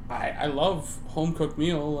 also, I love home-cooked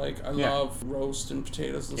meal. Like, I love roast and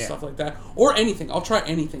potatoes and stuff like that. Or anything. I'll try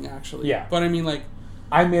anything, actually. Yeah. But, I mean, like...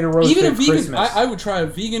 I made a roast even at a vegan, Christmas. I would try a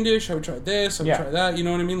vegan dish. I would try this. I would try that. You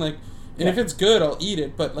know what I mean? Like, and if it's good, I'll eat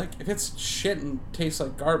it. But, like, if it's shit and tastes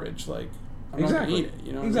like garbage, like, I'm not going to eat it.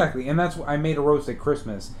 You know exactly. And that's why I made a roast at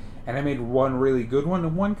Christmas. And I made one really good one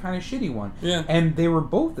and one kind of shitty one. Yeah. And they were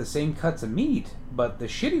both the same cuts of meat, but the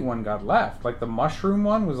shitty one got left. Like, the mushroom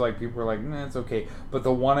one was like, people were like, nah, it's okay. But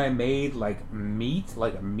the one I made, like a meat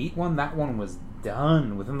one, that one was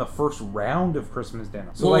done within the first round of Christmas dinner.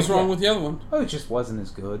 So what was wrong with the other one? Oh, it just wasn't as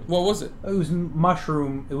good. What was it? It was a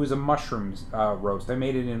mushrooms roast. I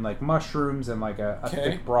made it in, like, mushrooms and, like, a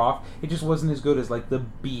thick broth. It just wasn't as good as, like, the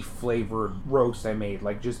beef flavored roast I made.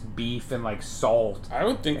 Like, just beef and, like, salt. I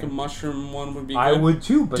would think a mushroom one would be good. I would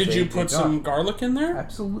too, but did you put some garlic in there?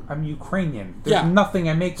 Absolutely. I'm Ukrainian. There's nothing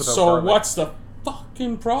I make without garlic. So what's the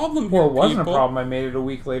fucking problem here, Well, it wasn't people? a problem. I made it a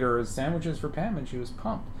week later as sandwiches for Pam, and she was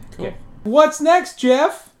pumped. Cool. Okay. What's next,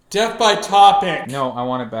 Jeff? Death by topic. No, I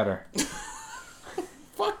want it better.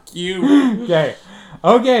 Fuck you.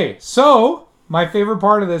 Okay, so my favorite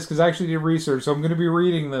part of this, because I actually did research, so I'm going to be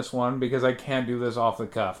reading this one because I can't do this off the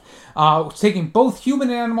cuff. Taking both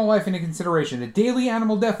human and animal life into consideration, the daily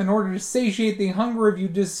animal death in order to satiate the hunger of you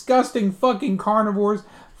disgusting fucking carnivores.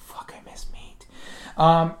 Fuck, I miss meat.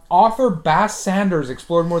 Author Bass Sanders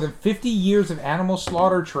explored more than 50 years of animal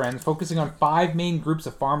slaughter trends, focusing on 5 main groups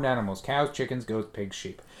of farmed animals: cows, chickens, goats, pigs,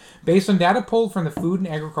 sheep. Based on data pulled from the Food and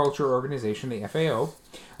Agriculture Organization, the FAO,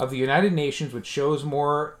 of the United Nations, which shows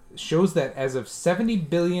that as of 70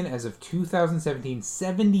 billion, as of 2017,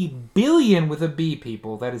 70 billion with a B,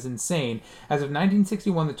 people, that is insane. As of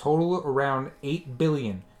 1961, the total around 8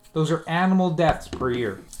 billion. Those are animal deaths per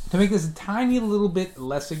year. To make this a tiny little bit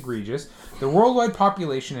less egregious, the worldwide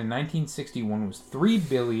population in 1961 was 3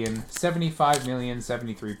 billion, 75 million,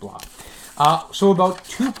 73 blah. So about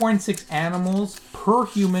 2.6 animals per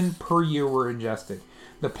human per year were ingested.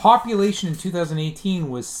 The population in 2018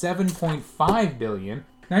 was 7.5 billion,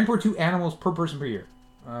 9.2 animals per person per year.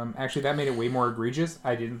 Actually, that made it way more egregious.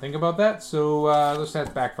 I didn't think about that, so those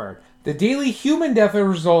stats backfired. The daily human death as a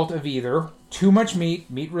result of either too much meat,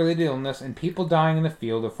 meat-related illness, and people dying in the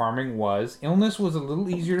field of farming illness was a little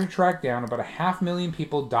easier to track down. About 500,000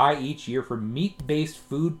 people die each year from meat-based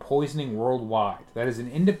food poisoning worldwide.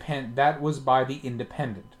 That was by The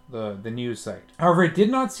Independent, the news site. However, it did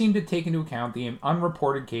not seem to take into account the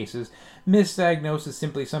unreported cases, misdiagnosis.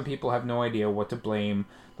 Simply, some people have no idea what to blame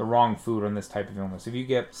the wrong food on this type of illness. If you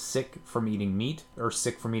get sick from eating meat or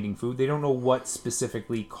sick from eating food, they don't know what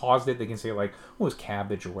specifically caused it. They can say, like, oh, it was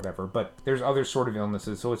cabbage or whatever, but there's other sort of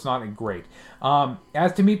illnesses, so it's not great.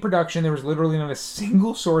 As to meat production, there was literally not a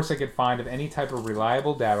single source I could find of any type of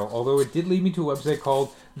reliable data, although it did lead me to a website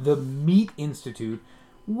called The Meat Institute,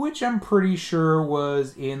 which I'm pretty sure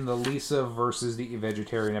was in the Lisa versus the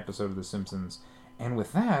Vegetarian episode of The Simpsons. And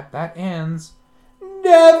with that ends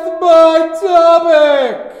Death by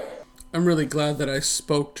Topic! I'm really glad that I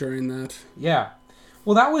spoke during that. Yeah.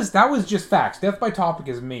 Well, that was just facts. Death by Topic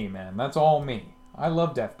is me, man. That's all me. I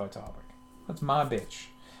love Death by Topic. That's my bitch.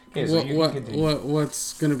 Okay, so you can continue.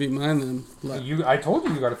 What's gonna be mine then? I told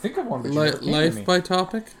you got to think of one, but you never came to Life me. by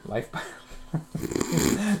topic. Life by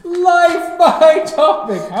Life by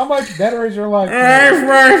topic. How much better is your life? Life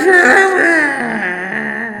by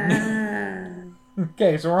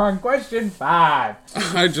Okay, so we're on question 5.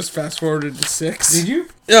 I just fast forwarded to 6. Did you?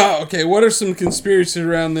 Yeah. Okay. What are some conspiracies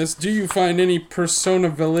around this? Do you find any persona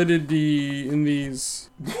validity in these?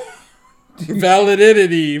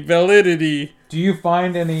 Validity. Do you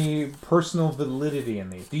find any personal validity in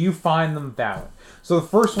these? Do you find them valid? So the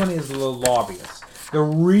first one is the lobbyists. The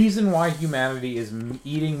reason why humanity is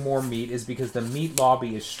eating more meat is because the meat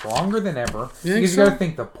lobby is stronger than ever. Because you got to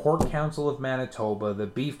think the Pork Council of Manitoba, the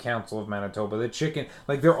Beef Council of Manitoba, the Chicken,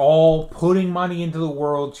 like they're all putting money into the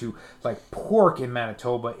world to, like, pork in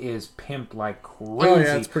Manitoba is pimped like crazy. Oh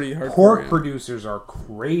yeah, it's pretty hardcore. Pork producers are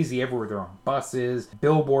crazy everywhere. They're on buses,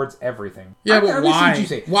 billboards, everything. Yeah, but why? What you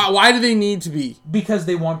say. Why do they need to be? Because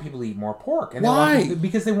they want people to eat more pork. And Why?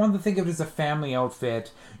 Because they want to think of it as a family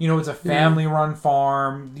outfit. You know, it's a family-run farm.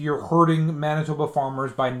 You're hurting Manitoba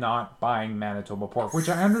farmers by not buying Manitoba pork, which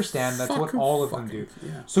I understand. That's what all of them do.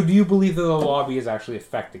 Yeah. So do you believe that the lobby is actually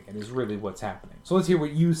affecting it, is really what's happening? So let's hear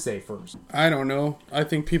what you say first. I don't know. I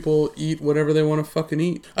think people eat whatever they want to fucking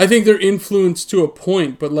eat. I think they're influenced to a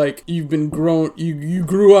point, but like you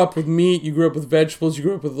grew up with meat, you grew up with vegetables, you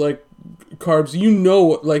grew up with like carbs. You know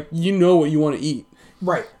what you want to eat.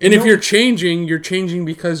 Right. And if you're changing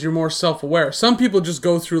because you're more self-aware. Some people just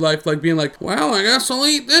go through life like being like, well, I guess I'll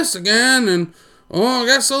eat this again, and I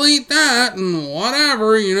guess I'll eat that, and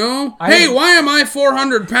whatever, you know? Hey, why am I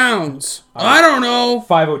 400 pounds? I don't know.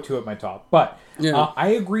 502 at my top. But Yeah. I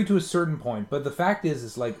agree to a certain point. But the fact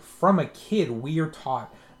is like, from a kid, we are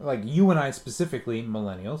taught, like you and I specifically,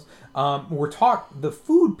 millennials, we're taught the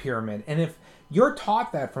food pyramid. And if you're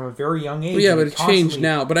taught that from a very young age. Well, yeah, but it changed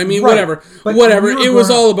now. But I mean, Right. whatever. But Whatever. we were It was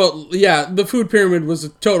growing all about, the food pyramid was a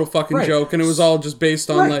total fucking Right. joke, and it was all just based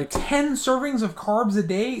on, Right, like... 10 servings of carbs a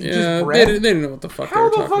day, Yeah, just bread. they didn't know what the fuck they How were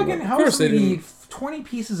the talking fucking about. how Of course they they didn't. eat 20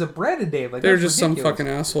 pieces of bread a day? Like They're that's just some ridiculous. fucking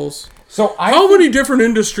assholes. So How many different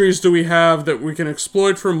industries do we have that we can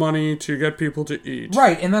exploit for money to get people to eat?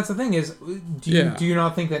 Right, and that's the thing is, do Yeah. you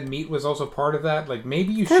not think that meat was also part of that? Like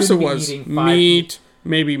maybe you Of course it shouldn't be was. eating 5 Meat,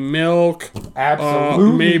 maybe milk,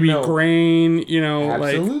 Absolutely maybe milk. grain,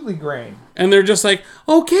 like... Absolutely grain. And they're just like,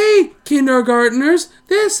 okay, kindergartners,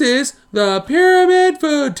 this is the pyramid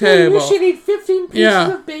food table. You should eat 15 pieces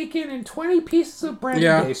Yeah. of bacon and 20 pieces of bread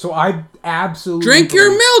Yeah. a day. So I absolutely Drink your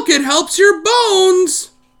believe- milk, it helps your bones.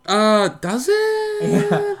 Does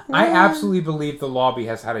it? I absolutely believe the lobby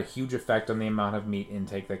has had a huge effect on the amount of meat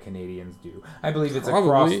intake that Canadians do. I believe it's across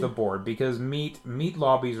Probably. the board because meat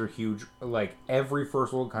lobbies are huge. Like every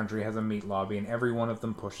first world country has a meat lobby, and every one of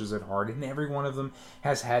them pushes it hard, and every one of them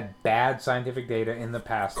has had bad scientific data in the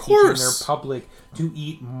past teaching their course. public to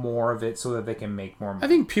eat more of it so that they can make more money. I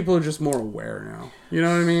think people are just more aware now. You know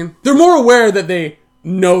what I mean? They're more aware that they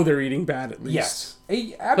know they're eating bad at least. Yes,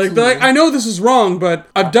 Like, absolutely. they're like, I know this is wrong, but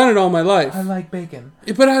I've done it all my life. I like bacon.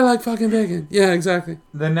 But I like fucking bacon. Yeah, exactly.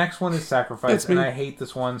 The next one is sacrifice, That's me. and I hate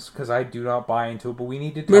this one because I do not buy into it. But we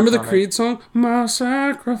need to. Remember touch the on Creed song? My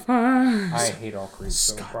sacrifice. I hate all Creed.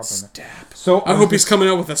 So probably not. Stapp. So I hope he's coming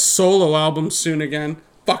out with a solo album soon again.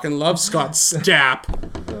 Fucking love Scott Stapp.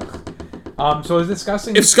 So I was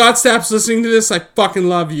discussing. If Scott Stapp's listening to this, I fucking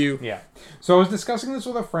love you. Yeah. So I was discussing this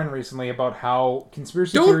with a friend recently about how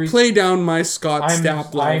conspiracy Don't theories. play down my Scott I'm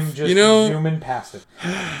Stapp life. just You know? zooming past it.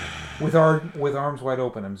 With arms wide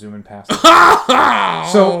open, I'm zooming past it.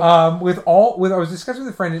 So I was discussing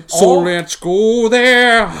with a friend. So let's go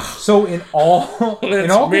there. So in all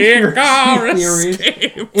Let's make our conspiracy theories,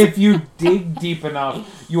 escape. if you dig deep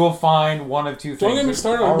enough, you will find one of two things. Don't get me There's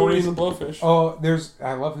started on always- Hootie and the Blowfish. Oh,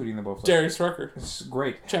 I love Hootie and the Blowfish. Darius Rucker. It's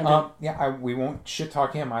great. Champion. We won't shit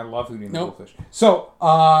talk him. I love Hootie and Nope. the Blowfish. So,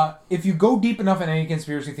 if you go deep enough in any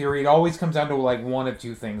conspiracy theory, it always comes down to like one of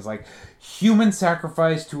two things, like human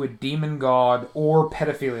sacrifice to a demon god or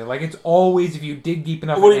pedophilia. Like it's always, if you dig deep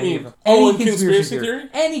enough. What do in you any mean? of them, Oh, any in conspiracy theory?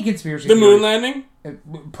 any conspiracy The theory. moon landing?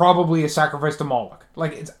 Probably a sacrifice to Moloch.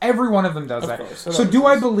 Like it's every one of them does that. course, So that do makes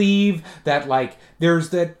I sense. believe that like there's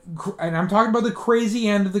that, and I'm talking about the crazy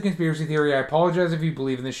end of the conspiracy theory. I apologize if you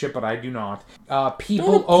believe in this shit, but I do not.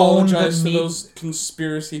 People Don't own the apologize to meat. those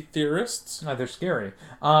conspiracy theorists. They're scary.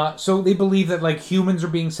 So they believe that like humans are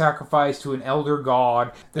being sacrificed to an elder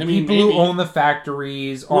god. The I mean, people maybe. who own the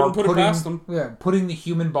factories are Wouldn't put it past them. putting the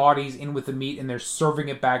human bodies in with the meat, and they're serving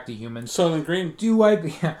it back to humans. Soylent Green.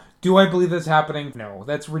 Do I believe that's happening? No,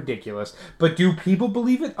 that's ridiculous. But do people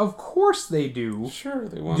believe it? Of course they do. Sure,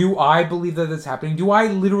 they want. Do I believe that it's happening? Do I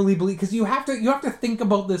literally believe? Because you have to think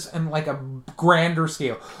about this on like a grander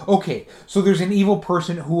scale. Okay, so there's an evil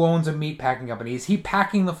person who owns a meat packing company. Is he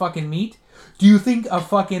packing the fucking meat? Do you think a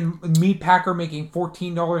fucking meat packer making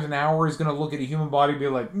 $14 an hour is going to look at a human body and be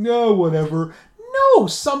like, no, whatever? No,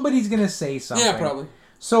 somebody's going to say something. Yeah, probably.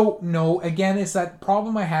 So, no, again, it's that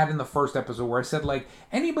problem I had in the first episode where I said, like,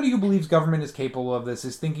 anybody who believes government is capable of this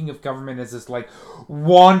is thinking of government as this, like,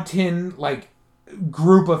 wanton, like,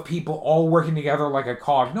 group of people all working together like a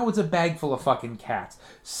cog. No, it's a bag full of fucking cats.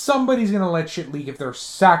 Somebody's going to let shit leak if they're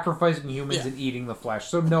sacrificing humans and eating the flesh.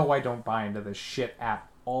 So, no, I don't buy into this shit at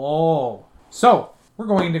all. So, we're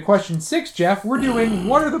going into question 6, Jeff. We're doing,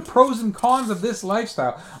 what are the pros and cons of this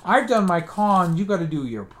lifestyle? I've done my cons. You got to do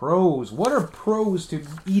your pros. What are pros to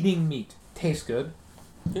eating meat? Tastes good.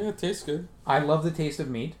 Yeah, it tastes good. I love the taste of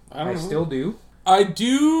meat. I know. still do. I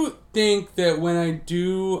do think that when I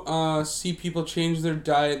do see people change their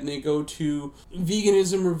diet and they go to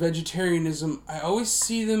veganism or vegetarianism, I always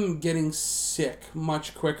see them getting sick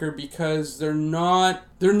much quicker because they're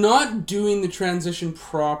not doing the transition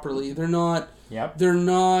properly. They're not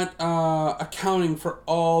accounting for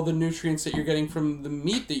all the nutrients that you're getting from the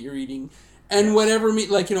meat that you're eating. And whatever meat,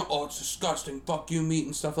 like, oh, it's disgusting, fuck you meat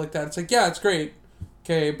and stuff like that. It's like, yeah, it's great.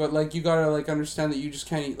 Okay, but like you gotta like understand that you just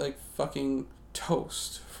can't eat like fucking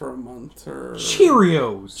toast for a month or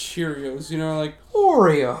Cheerios, like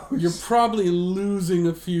Oreos. You're probably losing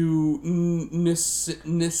a few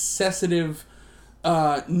necessitative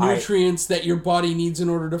nutrients that your body needs in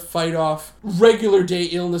order to fight off regular day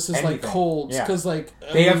illnesses like colds. Because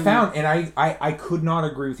they have found, and I could not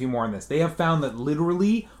agree with you more on this. They have found that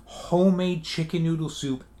literally homemade chicken noodle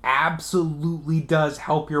soup absolutely does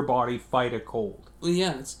help your body fight a cold. Well,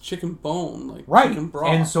 yeah, it's chicken bone, chicken broth.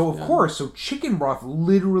 And so, of course, chicken broth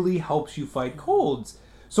literally helps you fight colds.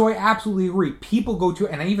 So I absolutely agree. People go to,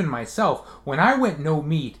 and even myself, when I went no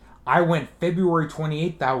meat, I went February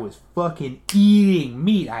 28th, I was fucking eating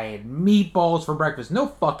meat. I had meatballs for breakfast, no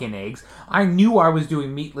fucking eggs. I knew I was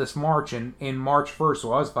doing meatless March in March 1st,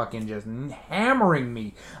 so I was fucking just hammering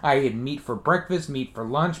meat. I had meat for breakfast, meat for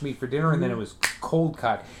lunch, meat for dinner, and then it was cold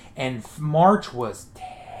cut. And March was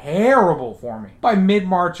terrible for me. By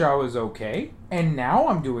mid-March, I was okay. And now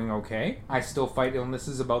I'm doing okay. I still fight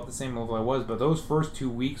illnesses about the same level I was, but those first 2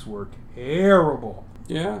 weeks were terrible.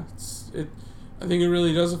 Yeah, I think it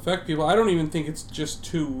really does affect people. I don't even think it's just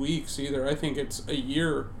 2 weeks either. I think it's a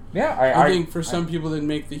year. Yeah, I think for some people that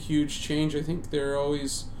make the huge change, I think their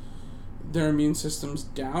immune system's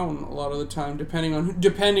down a lot of the time, depending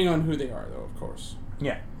on who they are, though, of course.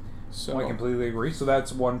 Yeah. So I completely agree. So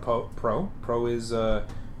that's one pro. Pro is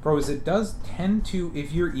it does tend to,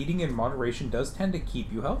 if you're eating in moderation, does tend to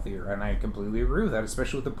keep you healthier, and I completely agree with that.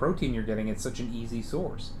 Especially with the protein you're getting, it's such an easy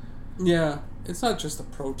source. Yeah, it's not just the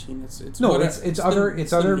protein. It's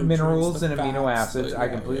other minerals and amino acids. I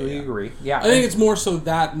completely agree. Yeah, I think it's more so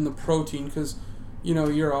that than the protein because,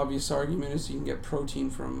 your obvious argument is you can get protein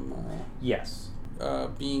from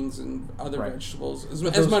beans and other vegetables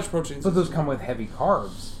as much protein. But those come with heavy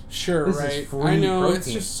carbs. This is free I know protein.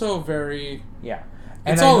 It's just so very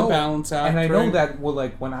And it's all a balance act. And I know that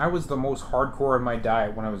when I was the most hardcore in my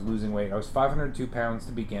diet when I was losing weight, I was 502 pounds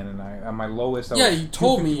to begin, and at my lowest, I was you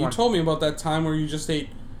told me about that time where you just ate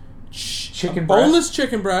boneless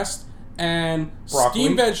chicken breast and broccoli.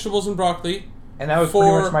 Steamed vegetables and broccoli. And that was pretty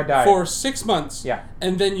much my diet. For 6 months. Yeah.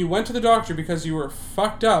 And then you went to the doctor because you were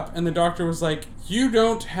fucked up, and the doctor was like, you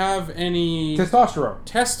don't have any...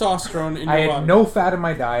 Testosterone in your body. I had no fat in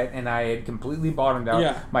my diet, and I had completely bottomed out.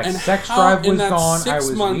 Yeah. My sex drive was gone. I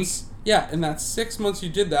was weak. Yeah, in that 6 months you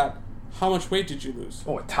did that, how much weight did you lose?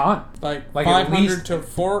 Oh, a ton. Like 500 to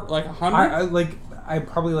 100? I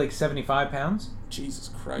probably 75 pounds. Jesus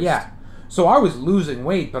Christ. Yeah. So I was losing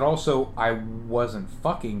weight, but also I wasn't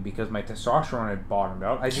fucking because my testosterone had bottomed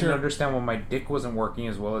out. I didn't understand why my dick wasn't working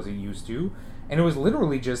as well as it used to. And it was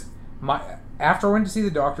literally just after I went to see the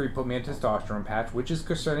doctor, he put me a testosterone patch, which is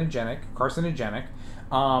carcinogenic.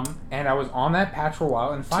 And I was on that patch for a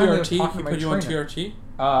while, and finally I was talking to my trainer. He put you on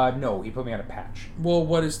TRT? No, he put me on a patch. Well,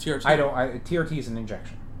 what is TRT? TRT is an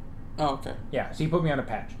injection. Oh, okay. Yeah, so he put me on a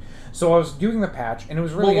patch. So I was doing the patch, and it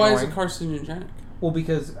was really annoying. Why is it carcinogenic? Well,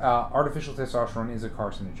 because artificial testosterone is a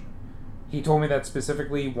carcinogen. He told me that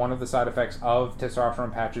specifically one of the side effects of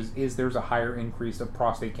testosterone patches is there's a higher increase of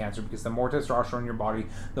prostate cancer because the more testosterone in your body,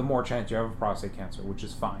 the more chance you have of prostate cancer, which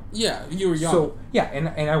is fine. Yeah, you were young. So yeah, and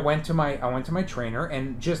I went to my trainer,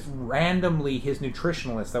 and just randomly his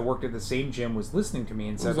nutritionalist that worked at the same gym was listening to me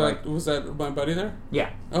and said was that my buddy there?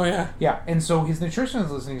 Yeah. Oh yeah. Yeah, and so his nutritionist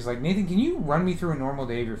was listening. He's like, Nathan, can you run me through a normal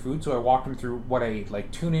day of your food? So I walked him through what I ate,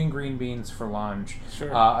 like tuna and green beans for lunch, Sure.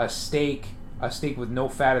 A steak with no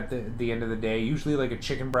fat at the end of the day, usually like a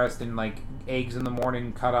chicken breast and like eggs in the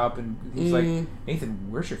morning cut up. And he's like,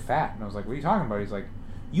 Nathan, where's your fat? And I was like, what are you talking about? He's like,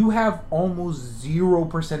 you have almost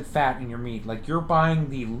 0% fat in your meat. Like, you're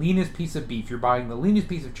buying the leanest piece of beef, you're buying the leanest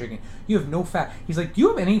piece of chicken, you have no fat. He's like, do you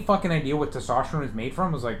have any fucking idea what testosterone is made from?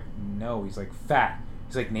 I was like, no. He's like, fat.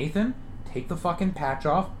 He's like, Nathan, take the fucking patch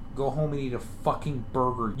off, go home and eat a fucking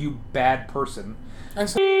burger, you bad person. I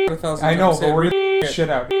saw 1,000 I know, times. but we're gonna shit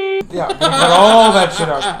out. Yeah, we're gonna cut all that shit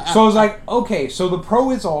out. So I was like, okay, so the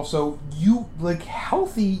pro is also, you, like,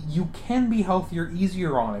 healthy, you can be healthier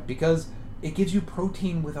easier on it because it gives you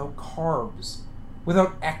protein without carbs,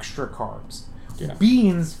 without extra carbs. Yeah.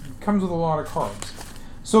 Beans comes with a lot of carbs.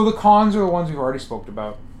 So the cons are the ones we've already spoke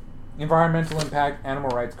about. Environmental impact,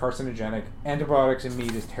 animal rights, carcinogenic, antibiotics in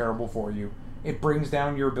meat is terrible for you. It brings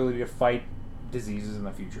down your ability to fight diseases in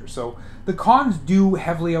the future. So the cons do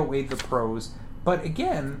heavily outweigh the pros, but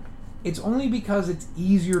again, it's only because it's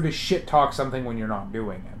easier to shit talk something when you're not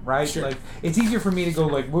doing it, right? Sure. Like, it's easier for me to go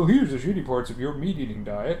like, well, here's the shitty parts of your meat eating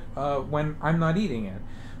diet, when I'm not eating it.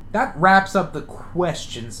 That wraps up the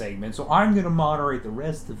question segment, so I'm going to moderate the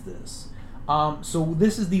rest of this. So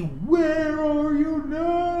this is the Where Are You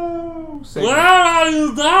Now segment. Where are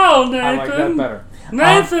you now, Nathan? I like that better.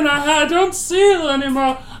 Nathan, I don't see you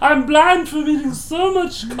anymore. I'm blind from eating so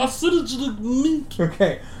much carcinogenic meat.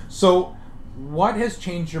 Okay, so what has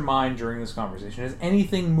changed your mind during this conversation? Has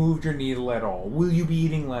anything moved your needle at all? Will you be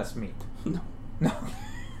eating less meat? No. No.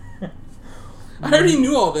 I already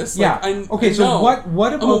knew all this. Yeah. I So know.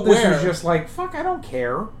 what about this aware. was just like, fuck, I don't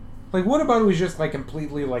care. Like, what about it was just like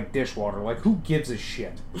completely like dishwater? Like, who gives a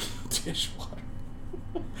shit? Dishwater.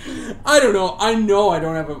 I don't know. I know I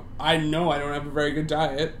don't have a very good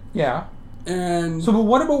diet. Yeah. And So, but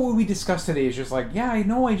what about what we discussed today? Is just like, yeah, I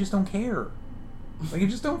know, I just don't care. Like, I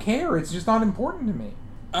just don't care. It's just not important to me.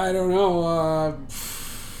 I don't know.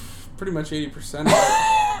 Pretty much 80%.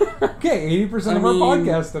 Okay, 80% of our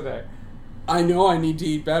podcast today. I know I need to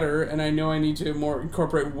eat better, and I know I need to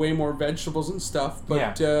incorporate way more vegetables and stuff.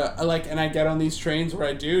 But and I get on these trains where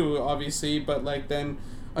I do, obviously. But like then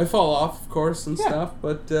I fall off, of course, and stuff.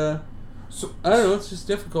 But So I don't know. It's just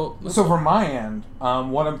difficult. So from my end,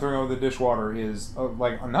 what I'm throwing out with the dishwater is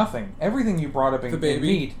like nothing. Everything you brought up in baby.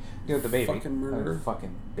 meat, the baby, Fucking murder.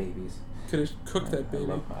 fucking babies. Could have cooked that baby.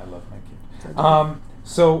 I love my kid.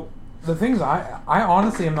 So the things I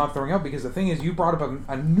honestly am not throwing out because the thing is, you brought up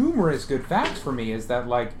a numerous good facts for me. Is that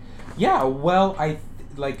like, yeah, well,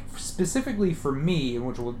 like specifically for me,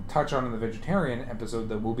 which we'll touch on in the vegetarian episode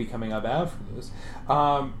that will be coming up after this.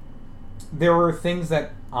 There are things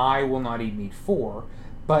that I will not eat meat for,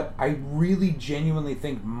 but I really genuinely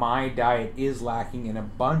think my diet is lacking in a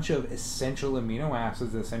bunch of essential amino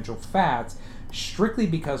acids, essential fats, strictly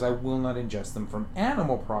because I will not ingest them from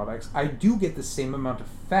animal products. I do get the same amount of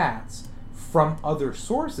fats from other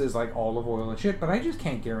sources like olive oil and shit, but I just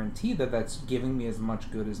can't guarantee that that's giving me as much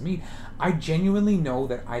good as meat. I genuinely know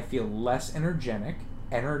that I feel less energetic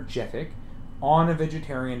on a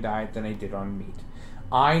vegetarian diet than I did on meat.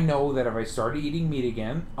 I know that if I started eating meat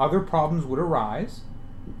again, other problems would arise,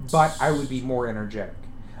 but I would be more energetic.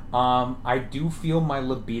 I do feel my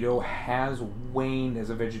libido has waned as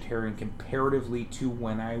a vegetarian comparatively to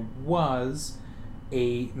when I was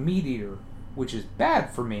a meat eater, which is bad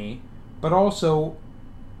for me, but also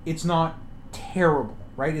it's not terrible,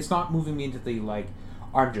 right? It's not moving me into the, like,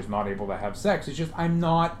 I'm just not able to have sex. It's just I'm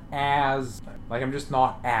just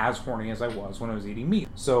not as horny as I was when I was eating meat.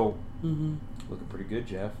 So, looking pretty good,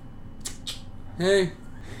 Jeff. Hey,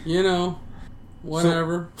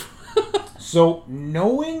 whatever. So,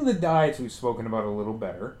 knowing the diets we've spoken about a little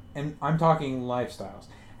better, and I'm talking lifestyles,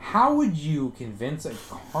 how would you convince a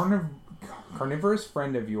carnivorous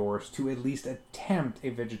friend of yours to at least attempt a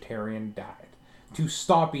vegetarian diet? To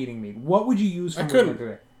stop eating meat? What would you use from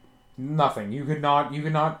today? Nothing. You could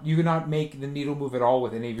not make the needle move at all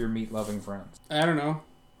with any of your meat-loving friends. I don't know.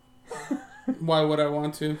 Why would I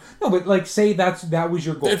want to? No, but like, say that was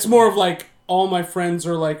your goal. It's more of like, all my friends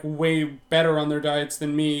are like way better on their diets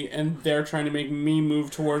than me, and they're trying to make me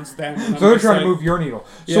move towards them. So they're trying to move your needle.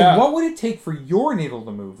 So what would it take for your needle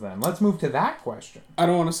to move then? Let's move to that question. I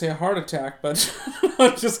don't want to say a heart attack, but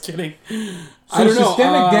just kidding. I don't know.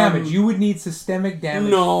 Systemic damage. You would need systemic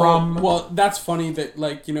damage from... Well, that's funny that,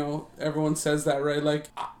 like, you know, everyone says that, right? Like,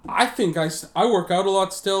 I think I work out a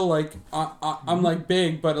lot still. Like, I'm, like,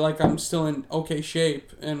 big, but, like, I'm still in okay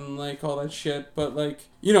shape and, like, all that shit. But, like,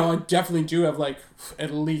 you know, I definitely do have, like,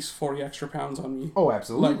 at least 40 extra pounds on me. Oh,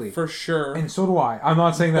 absolutely. Like, for sure. And so do I. I'm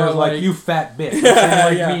not saying that But, as, like, you fat bitch. I'm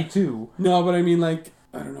saying, like, me too. No, but I mean, like,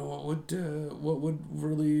 I don't know what would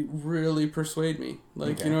really, really persuade me.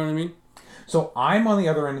 Like, Okay. you know what I mean? So I'm on the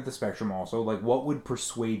other end of the spectrum also. Like, what would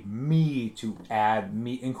persuade me to add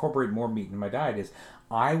meat, incorporate more meat in my diet is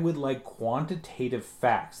I would like quantitative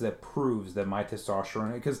facts that proves that my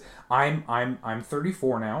testosterone, because I'm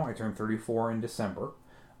 34 now. I turned 34 in December.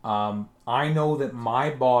 I know that my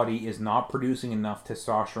body is not producing enough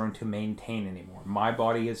testosterone to maintain anymore. My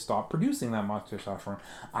body has stopped producing that much testosterone.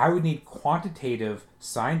 I would need quantitative,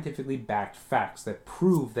 scientifically backed facts that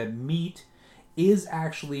prove that meat is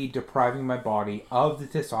actually depriving my body of the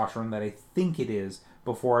testosterone that I think it is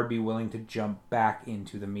before I'd be willing to jump back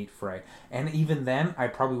into the meat fray. And even then, I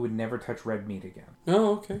probably would never touch red meat again.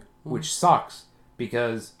 Oh, okay. Which sucks,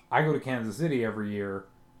 because I go to Kansas City every year,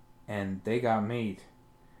 and they got meat.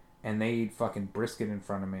 And they eat fucking brisket in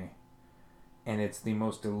front of me. And it's the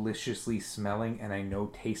most deliciously smelling and I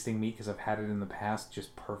know tasting meat, because I've had it in the past,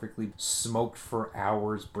 just perfectly smoked for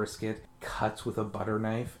hours brisket, cuts with a butter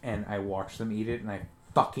knife, and I watch them eat it, and I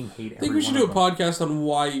fucking hate it. I think we should do a podcast on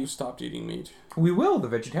why you stopped eating meat. We will, the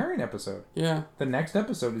vegetarian episode. Yeah. The next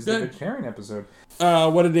episode is the vegetarian episode.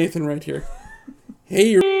 What did Nathan write here?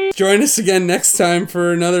 Hey, join us again next time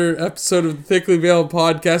for another episode of the Thickly Veiled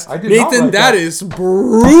Podcast. Nathan, that is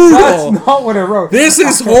brutal. That's not what I wrote. This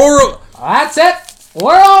is horrible. That's it.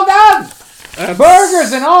 We're all done. That's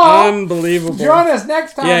burgers and all. Unbelievable. Join us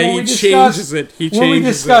next time when we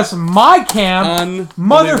discuss my camp,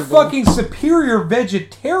 motherfucking superior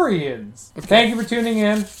vegetarians. Okay. Thank you for tuning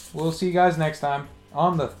in. We'll see you guys next time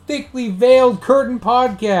on the Thickly Veiled Curtain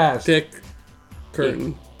Podcast. Thick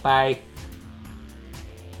Curtain. Bye.